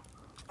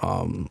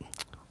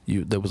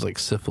there was like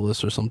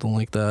syphilis or something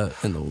like that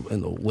in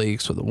the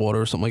lakes or the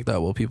water or something like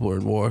that while people were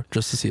in war,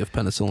 just to see if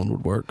penicillin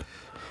would work.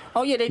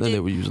 Oh yeah, they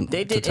were using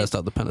to test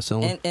out the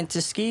penicillin. And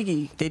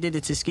Tuskegee, they did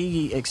the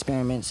Tuskegee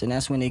experiments, and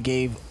that's when they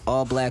gave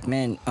all black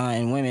men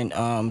and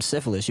women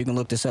syphilis. You can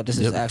look this up. This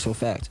is actual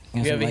fact.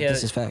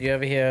 This is fact. You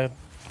ever hear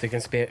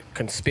the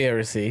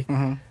conspiracy?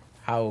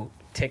 How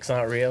ticks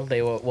aren't real?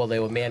 They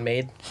were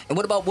man-made. And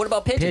what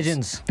about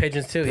pigeons?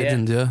 Pigeons too.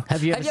 Pigeons, yeah.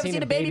 Have you ever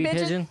seen a baby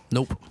pigeon?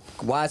 Nope.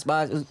 Wise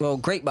bars,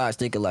 great bars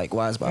think alike.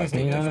 Wise bars.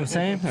 You know what I'm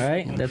saying? All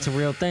right, that's a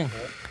real thing.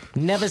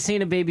 Never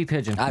seen a baby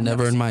pigeon. I've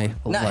never in my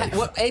life.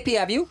 What AP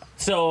have you?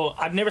 So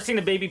I've never seen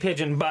a baby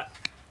pigeon, but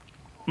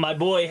my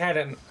boy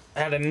had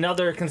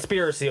another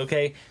conspiracy.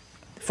 Okay,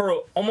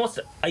 for almost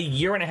a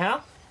year and a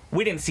half,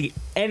 we didn't see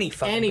any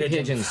fucking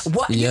pigeons.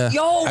 What? Yeah,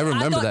 I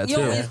remember that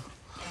too.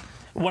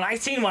 When I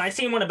seen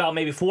one about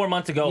maybe 4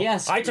 months ago,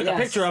 I took a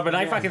picture of it and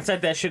I fucking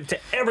said that shit to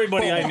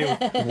everybody I knew.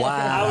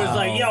 Wow. I was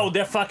like, yo,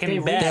 they're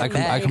fucking back.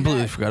 I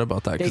completely forgot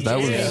about that, because that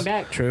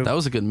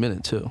was a good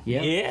minute too.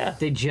 Yeah.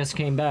 They just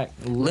came back.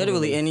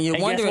 Literally, and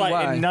you're wondering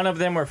why. And none of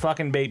them were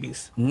fucking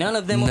babies. None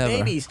of them were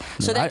babies.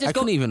 So that I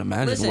couldn't even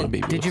imagine what a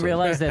baby was. Did you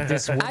realize that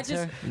this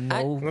winter,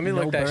 let me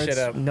look that shit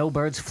up. No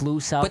birds flew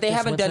south. But they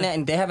haven't done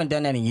that. They haven't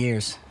done that in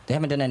years. They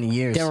haven't done that in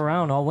years. They're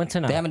around all winter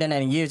now. They haven't done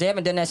that in years. They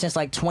haven't done that since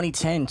like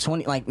 2010,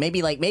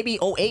 maybe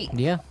 08.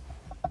 Yeah.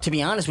 To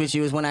be honest with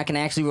you, is when I can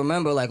actually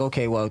remember, like,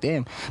 okay, well,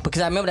 damn.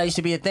 Because I remember that used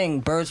to be a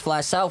thing. Birds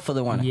fly south for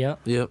the winter.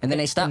 Yep. And then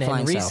they stopped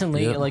flying south.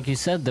 Recently, like you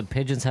said, the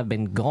pigeons have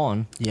been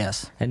gone.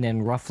 Yes. And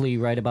then roughly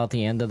right about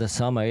the end of the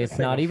summer, if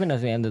not even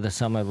at the end of the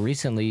summer,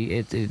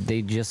 recently,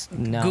 they just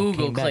now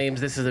Google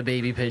claims this is a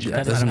baby pigeon.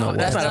 That's not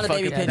a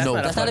baby pigeon.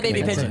 That's not a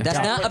baby pigeon. That's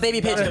not a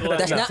baby pigeon.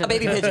 That's not a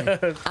baby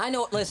pigeon. I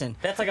know, listen.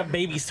 That's like a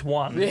baby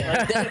swan.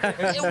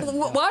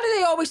 Why do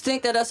they always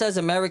think that us as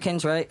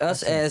Americans, right?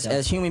 Us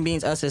as human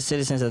beings, us as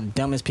citizens are the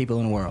dumbest dumbest people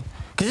in the world.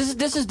 Because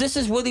this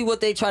is really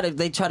what they try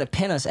to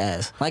pin us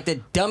as, like the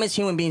dumbest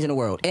human beings in the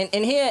world.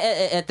 And here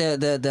at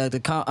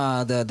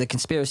the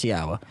conspiracy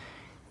hour,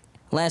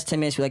 last 10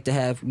 minutes we like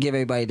to give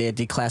everybody their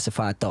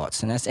declassified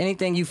thoughts, and that's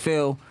anything you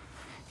feel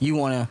you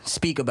want to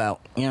speak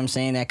about. You know what I'm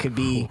saying? That could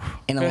be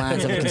in the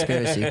lines of a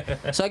conspiracy.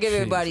 So I give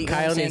everybody.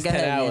 Kyle needs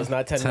 10 hours,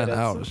 not 10 minutes. 10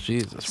 hours,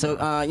 Jesus. So you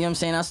know what I'm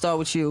saying? I'll start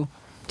with you,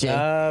 Jay.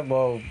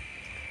 Well,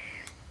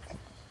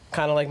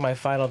 kind of like my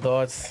final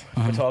thoughts.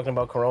 We're talking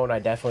about Corona. I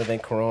definitely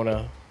think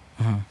Corona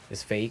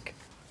is fake.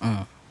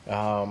 I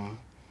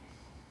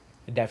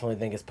definitely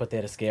think it's put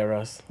there to scare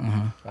us.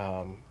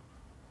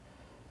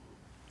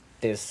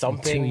 There's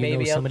something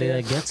maybe out somebody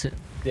there that gets it.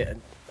 Yeah.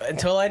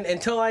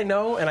 Until I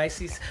know and I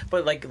see,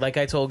 but like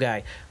I told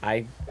Guy,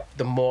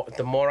 the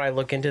more I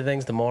look into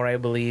things, the more I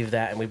believe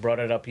that, and we brought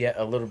it up yet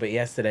a little bit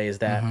yesterday, is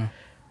that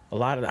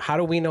how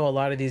do we know a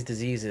lot of these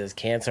diseases,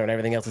 cancer and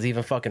everything else, is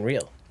even fucking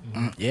real?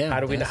 Yeah. How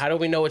do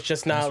we know it's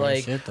just not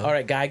like, all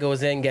right, guy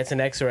goes in, gets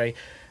an X-ray,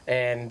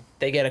 and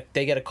they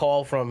get a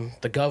call from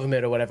the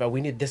government or whatever.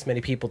 We need this many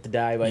people to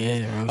die. But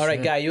all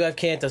right, guy, you have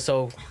cancer,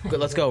 so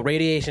let's go.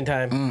 Radiation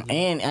time.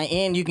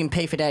 And you can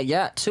pay for that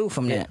yacht too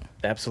from that.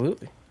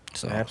 Absolutely.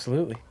 So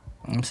absolutely.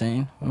 I'm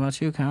saying, what about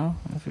you, Kyle?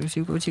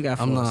 What you got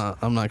for us?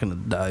 I'm not gonna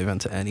dive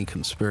into any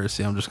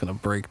conspiracy. I'm just gonna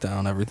break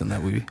down everything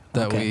that we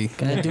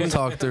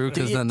talk through,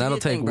 because then that'll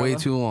take way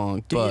too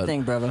long. Do your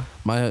thing, brother.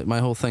 My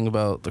whole thing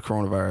about the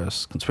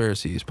coronavirus,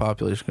 conspiracies,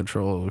 population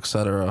control,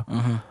 etc.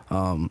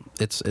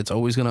 It's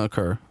always gonna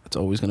occur. It's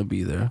always gonna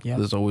be there. Yep.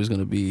 There's always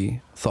gonna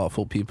be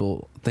thoughtful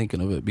people thinking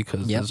of it,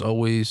 because there's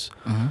always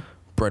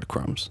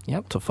breadcrumbs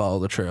to follow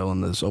the trail,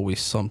 and there's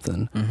always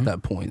something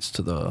that points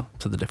to the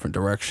different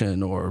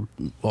direction or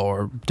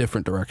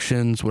different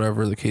directions,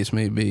 whatever the case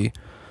may be.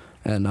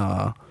 And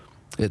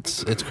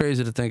it's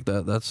crazy to think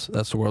that that's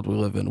the world we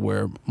live in,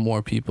 where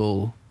more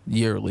people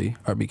yearly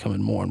are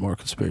becoming more and more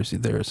conspiracy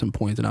theorists and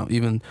pointing out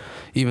even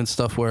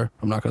stuff where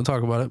I'm not going to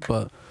talk about it,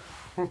 but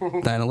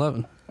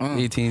 9/11.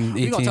 18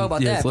 We're gonna talk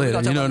about years that. later.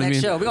 We're gonna talk about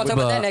next show. We're gonna talk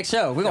about that next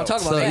show. We're gonna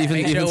talk about that.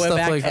 Even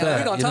stuff like that.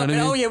 We're gonna talk.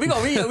 Oh yeah, we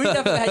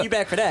definitely have you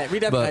back for that. We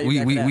definitely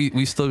have you back for that.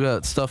 We still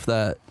got stuff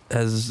that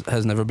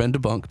has never been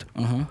debunked.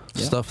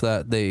 Stuff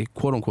that they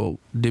quote unquote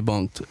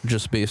debunked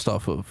just based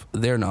off of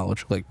their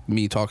knowledge, like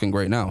me talking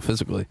right now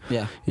physically.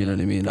 Yeah. You know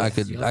what I mean?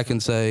 I can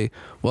say,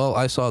 well,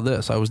 I saw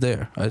this, I was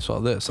there, I saw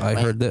this, I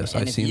heard this,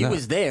 I seen that. If you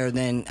was there,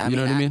 then you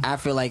know what I mean? I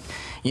feel like,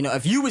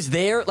 if you was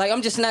there, like,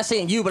 I'm just not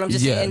saying you, but I'm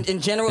just saying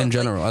in general. In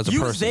general, as a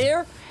person. You was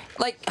there.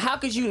 Like, how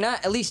could you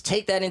not at least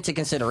take that into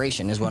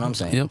consideration, is what I'm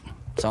saying. Yep.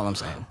 That's all I'm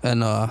saying.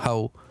 And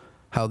how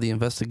the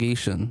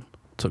investigation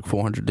took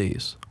 400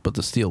 days, but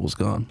the steel was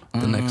gone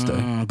the next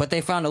day. But they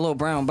found a little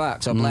brown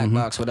box or black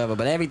box, whatever.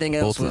 But everything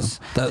else was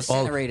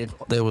incinerated.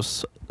 There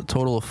was a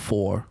total of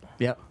 4.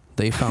 Yep.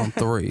 They found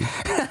 3.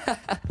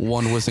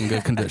 1 was in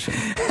good condition.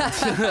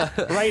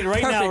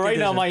 Right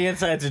now, my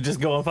insides are just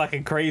going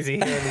fucking crazy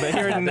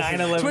here in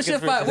 9/11.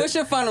 What's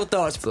your final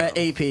thoughts,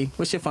 AP?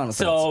 What's your final thoughts?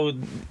 So,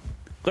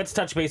 let's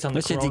touch base on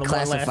the Corona one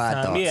last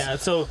time. Thoughts? Yeah,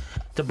 so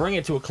to bring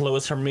it to a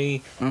close for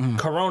me,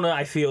 Corona,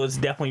 I feel, is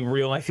definitely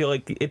real. I feel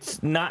like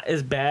it's not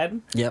as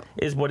bad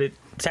as what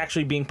it's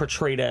actually being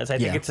portrayed as. I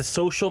think it's a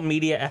social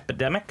media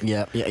epidemic.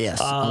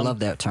 Yes. I love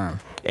that term.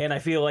 And I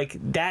feel like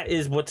that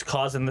is what's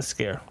causing the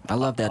scare. I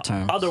love that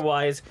term.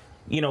 Otherwise,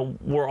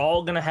 we're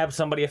all gonna have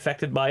somebody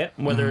affected by it,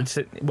 whether it's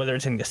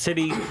in the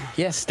city,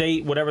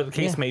 state, whatever the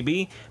case may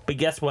be. But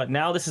guess what?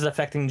 Now this is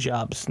affecting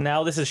jobs.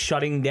 Now this is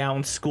shutting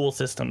down school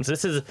systems.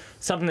 This is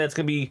something that's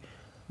gonna be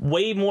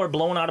way more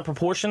blown out of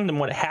proportion than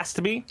what it has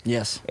to be.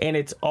 Yes. And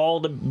it's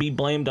all to be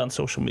blamed on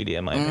social media,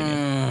 in my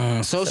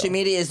opinion. Social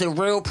media is the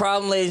real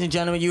problem, ladies and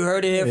gentlemen. You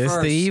heard it here first.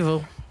 It's the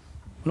evil.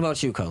 What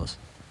about you, Carlos?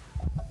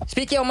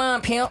 Speak your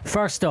mind, pimp.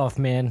 First off,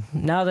 man,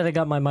 now that I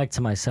got my mic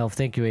to myself,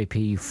 thank you, AP,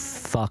 you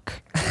fuck.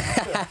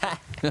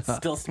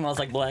 Still smells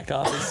like black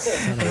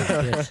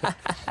coffee.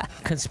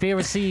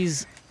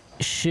 Conspiracies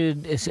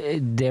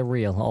they're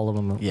real, all of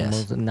them.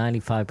 Yes.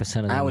 95% of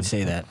them. I would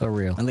say that. Are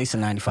real. At least a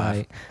 95.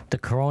 Right. The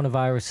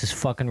coronavirus is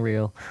fucking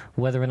real.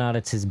 Whether or not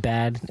it's as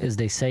bad as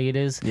they say it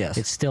is,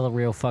 it's still a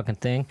real fucking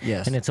thing.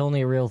 Yes. And it's only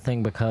a real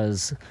thing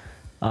because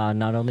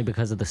not only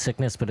because of the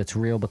sickness, but it's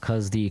real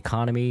because the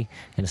economy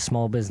and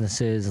small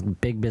businesses,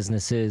 big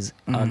businesses,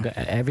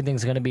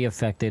 everything's going to be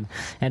affected.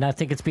 And I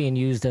think it's being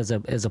used as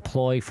a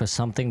ploy for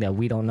something that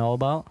we don't know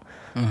about.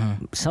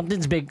 Something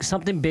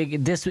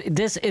big.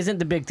 This isn't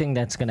the big thing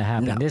that's going to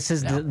happen. This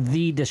is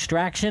the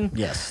distraction.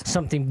 Yes.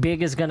 Something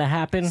big is going to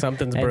happen.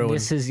 Something's brewing.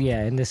 This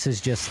is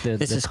just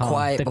the calm,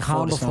 quiet the before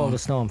calm the before storm. the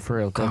storm, for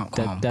real.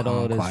 That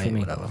all it is quiet, for me.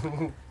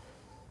 Whatever.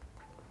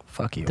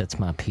 Fuck you. That's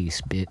my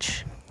piece,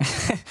 bitch.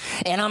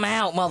 And I'm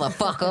out,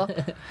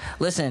 motherfucker.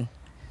 Listen,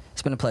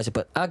 it's been a pleasure,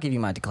 but I'll give you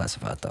my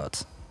declassified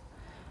thoughts.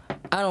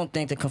 I don't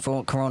think the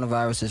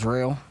coronavirus is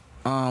real.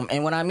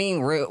 And when I mean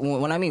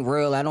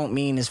real, I don't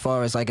mean as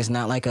far as like it's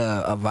not like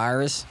a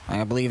virus.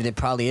 I believe there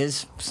probably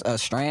is a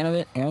strand of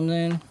it. You know what I'm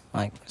saying?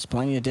 Like there's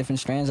plenty of different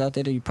strands out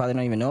there that you probably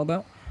don't even know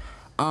about.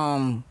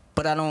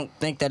 but I don't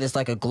think that it's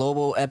like a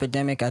global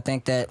epidemic. I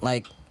think that,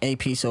 like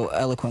AP so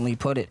eloquently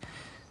put it,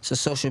 it's a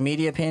social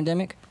media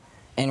pandemic.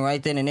 And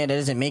right then and there, that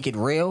doesn't make it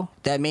real.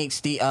 That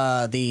makes the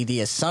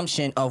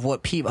assumption of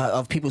what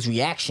people's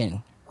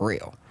reaction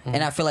real. Mm-hmm.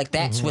 And I feel like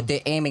that's what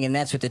they're aiming and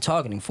that's what they're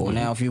targeting for. Mm-hmm.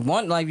 Now, if you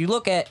want, like, you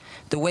look at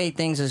the way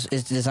things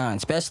is designed,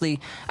 especially,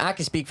 I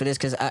can speak for this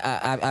because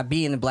I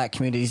be in the black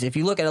communities. If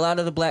you look at a lot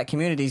of the black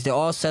communities, they're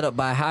all set up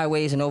by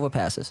highways and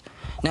overpasses.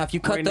 Now, if you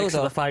cut right those next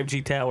off, to the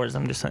 5G towers,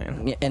 I'm just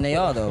saying. Yeah, and they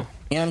are though.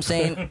 You know what I'm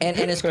saying?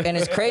 And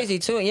it's crazy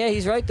too. Yeah,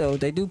 he's right though.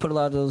 They do put a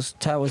lot of those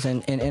towers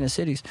in inner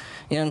cities.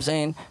 You know what I'm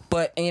saying?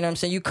 But you know what I'm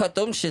saying? You cut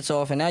them shits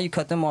off, and now you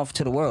cut them off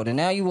to the world. And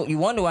now you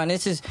wonder why. And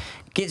this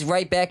gets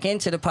right back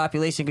into the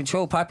population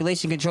control.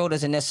 Population control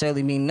doesn't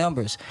necessarily mean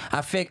numbers.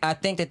 I think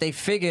that they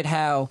figured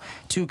how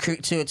to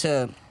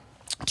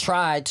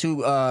try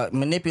to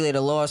manipulate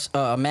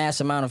a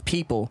mass amount of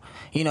people,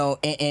 you know,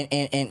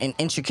 in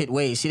intricate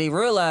ways. See, they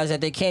realize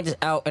that they can't just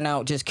out and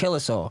out just kill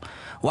us all.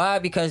 Why?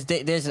 Because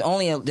there's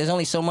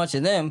only so much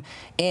of them,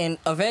 and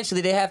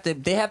eventually they have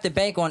to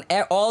bank on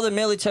all the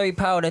military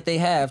power that they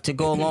have to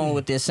go along with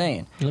what they're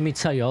saying. Let me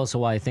tell you also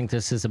why I think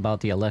this is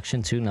about the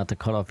election too. Not to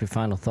cut off your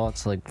final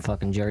thoughts like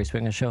fucking Jerry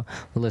Springer show.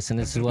 But listen,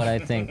 this is what I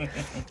think.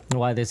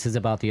 Why this is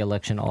about the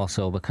election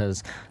also,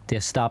 because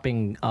they're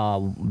stopping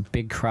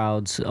big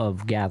crowds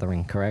of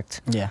gathering,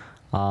 correct? Yeah.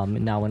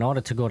 Now, in order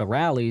to go to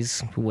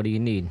rallies, what do you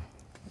need?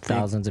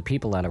 Thousands of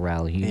people at a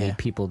rally. You need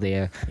people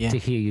there to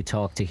hear you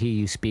talk, to hear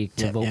you speak,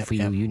 to vote for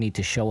you. You need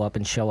to show up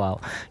and show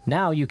out.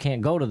 Now you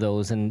can't go to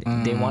those, and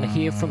they want to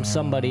hear from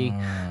somebody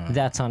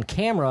that's on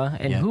camera.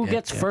 And who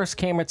gets first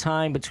camera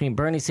time between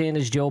Bernie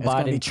Sanders, Joe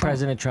Biden,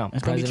 President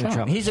Trump? President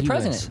Trump. He's the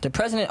president. The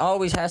president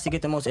always has to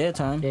get the most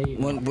airtime.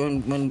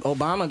 When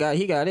Obama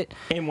got it.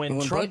 And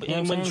when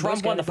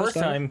Trump won the first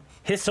time,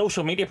 his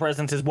social media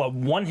presence is what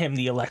won him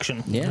the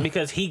election. Yeah.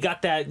 Because he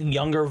got that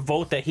younger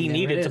vote that he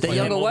needed to put the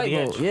younger white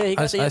vote. Yeah, he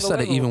got I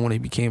said it even when he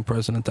became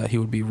president that he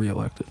would be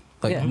reelected.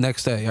 Like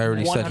next day, I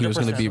already said he was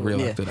going to be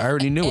reelected. I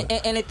already knew it.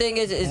 And the thing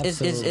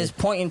is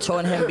pointing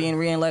toward him being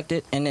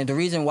reelected. And the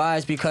reason why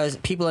is because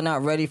people are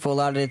not ready for a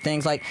lot of the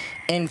things. Like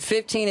in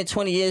 15 to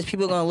 20 years,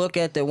 people are going to look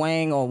at the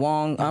Wang or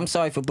Wong. I'm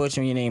sorry for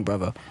butchering your name,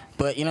 brother.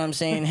 But you know what I'm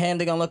saying? They're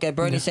going to look at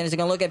Bernie Sanders. They're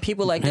going to look at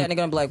people like that. And they're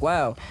going to be like,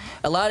 wow,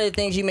 a lot of the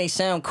things you may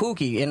sound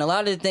kooky. And a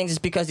lot of the things is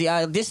because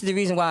this is the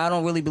reason why I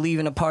don't really believe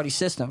in a party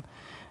system.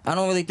 I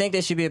don't really think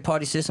there should be a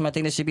party system. I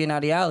think there should be an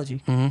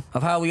ideology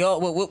of how we all.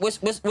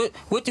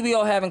 What do we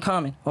all have in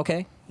common?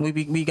 Okay,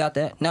 we got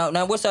that.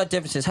 Now what's our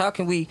differences? How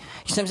can we? You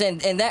see what I'm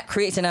saying? And that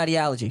creates an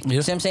ideology.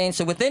 You see what I'm saying?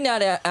 So within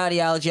that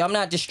ideology, I'm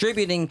not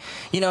distributing.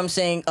 You know what I'm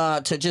saying?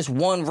 To just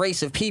one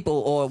race of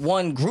people or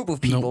one group of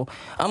people. Nope.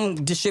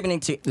 I'm distributing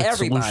to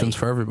everybody. Solutions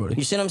for everybody.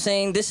 You see what I'm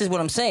saying? This is what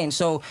I'm saying.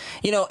 So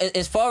you know,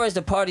 as far as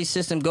the party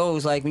system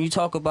goes, like when you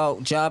talk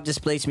about job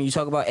displacement, you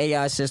talk about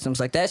AI systems,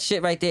 like that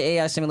shit right there,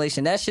 AI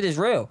simulation, that shit is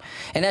real.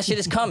 And that shit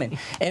is coming.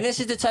 And this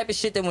is the type of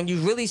shit that when you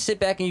really sit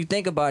back and you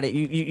think about it,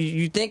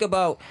 you think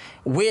about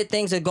where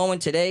things are going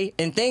today,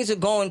 and things are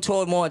going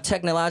toward more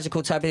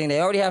technological type of thing. They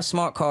already have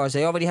smart cars.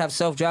 They already have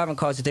self-driving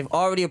cars that they've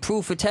already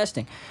approved for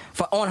testing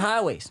on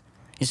highways.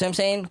 You see what I'm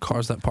saying?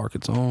 Cars that park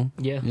its own.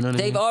 Yeah. You know what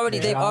they've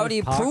already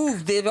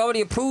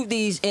approved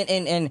these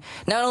in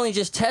not only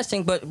just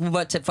testing but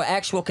for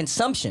actual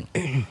consumption.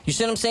 You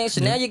see what I'm saying?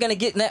 So now you're gonna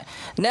get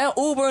now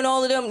Uber and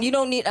all of them. I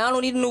don't need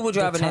an Uber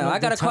driver now. I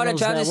got a car that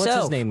drives itself.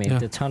 What's his name made?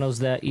 The tunnels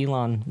that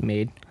Elon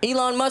made.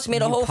 Elon Musk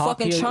made a whole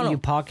fucking tunnel. You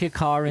park your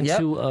car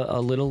into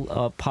a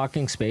little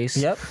parking space.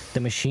 Yep.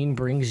 The machine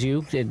brings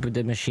you.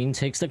 The machine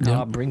takes the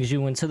car, brings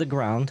you into the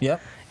ground.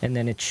 Yep. And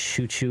then it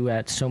shoots you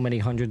at so many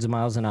hundreds of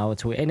miles an hour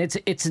and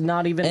it's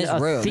not even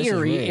a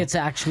theory. It's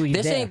actually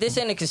this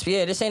ain't a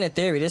conspiracy. This ain't a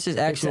theory. This is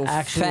actual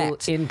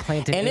fact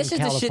implanted. And this in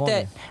is California.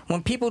 The shit that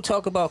when people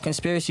talk about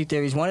conspiracy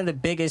theories, one of the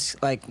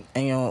biggest, like,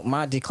 you know,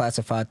 my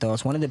declassified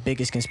thoughts, one of the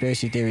biggest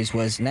conspiracy theories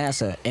was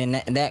NASA and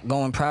that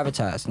going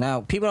privatized.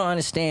 Now people don't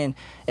understand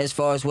as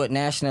far as what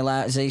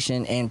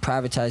nationalization and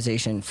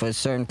privatization for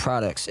certain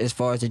products, as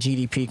far as the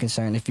GDP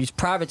concerned. If you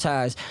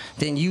privatize,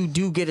 then you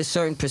do get a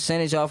certain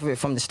percentage off of it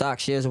from the stock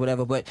shares or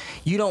whatever, but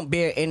you don't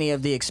bear any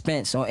of the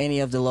expense or any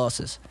of the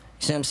losses.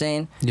 You see what I'm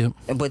saying? Yep.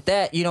 But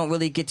that you don't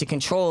really get to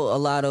control a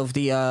lot of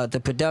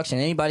the production.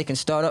 Anybody can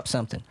start up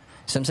something.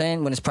 See what I'm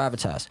saying? When it's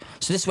privatized.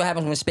 So this is what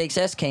happens when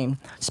SpaceX came.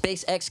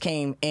 SpaceX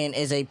came and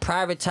is a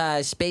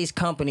privatized space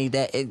company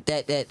that in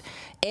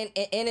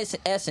its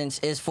essence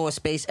is for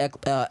space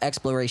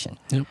exploration.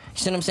 Yep. You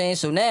see what I'm saying?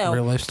 So now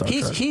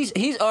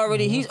he's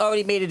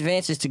already made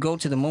advances to go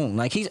to the moon.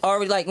 Like he's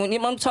already like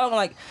when I'm talking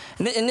like,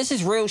 and this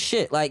is real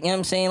shit. Like, you know what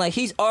I'm saying? Like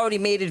he's already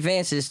made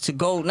advances to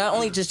go not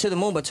only just to the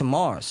moon but to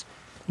Mars.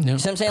 Yep. You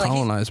see what I'm saying?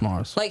 Colonize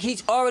Mars. Like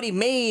he's already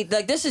made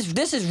like this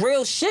is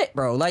real shit,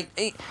 bro.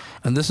 Like,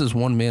 and this is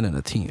one man in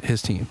a team,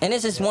 his team. And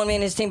this is one man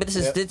in his team, but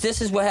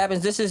this is what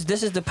happens. This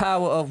is the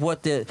power of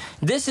what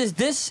this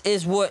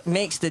is what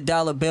makes the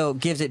dollar bill,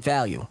 gives it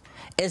value.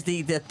 Is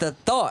the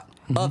thought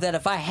of that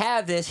if I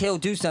have this, he'll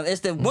do something.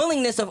 It's the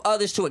willingness of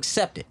others to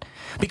accept it.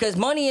 Because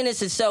money in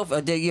itself,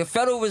 your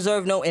Federal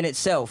Reserve note in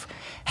itself,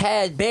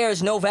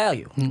 bears no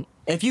value.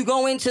 If you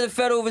go into the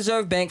Federal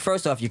Reserve Bank,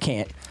 first off, you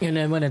can't. And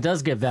then when it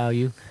does get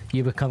value,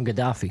 you become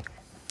Gaddafi.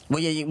 Well,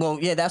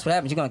 yeah, that's what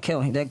happens. You're gonna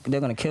kill him. They're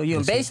gonna kill you.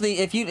 And basically,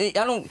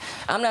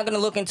 I'm not gonna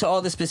look into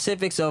all the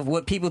specifics of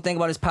what people think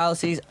about his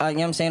policies. You know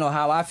what I'm saying, or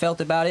how I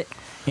felt about it.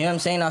 You know what I'm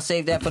saying. I'll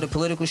save that for the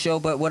political show.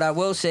 But what I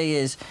will say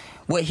is,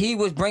 what he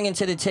was bringing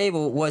to the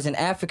table was an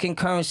African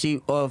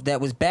currency that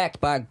was backed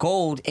by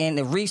gold and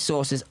the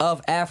resources of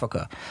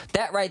Africa.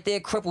 That right there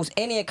cripples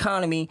any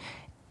economy,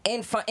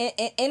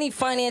 any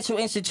financial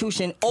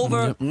institution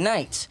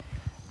overnight.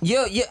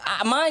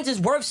 Mine's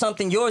is worth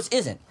something. Yours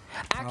isn't.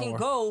 I can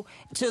go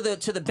to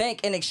the bank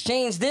and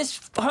exchange this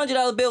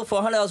 $100 bill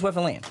for $100 worth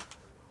of land.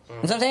 You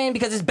know what I'm saying?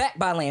 Because it's backed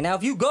by land. Now,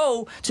 if you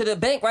go to the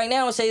bank right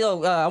now and say,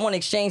 "Oh, I want to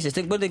exchange this,"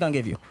 what are they gonna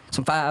give you?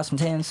 Some 5s, some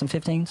 10s, some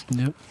 15s? Yep.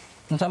 You know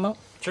what I'm talking about?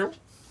 True. You know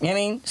what I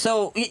mean?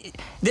 So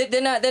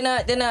they're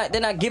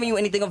not giving you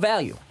anything of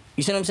value.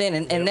 You see what I'm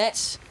saying? And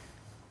that's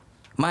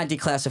my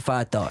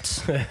declassified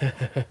thoughts.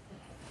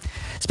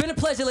 It's been a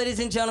pleasure, ladies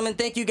and gentlemen.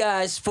 Thank you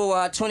guys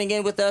for tuning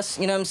in with us.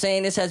 You know what I'm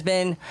saying? This has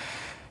been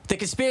The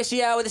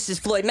Conspiracy Hour. This is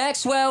Floyd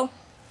Maxwell.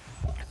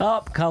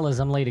 Oh, colors,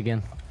 I'm late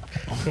again.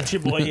 It's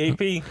your boy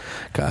AP.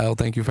 Kyle,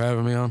 thank you for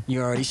having me on.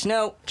 You already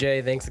know.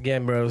 Jay, thanks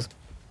again, bros.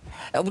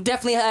 We'll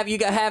definitely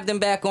have them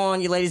back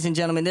on, you ladies and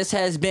gentlemen. This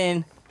has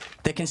been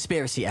The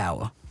Conspiracy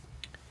Hour.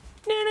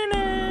 No.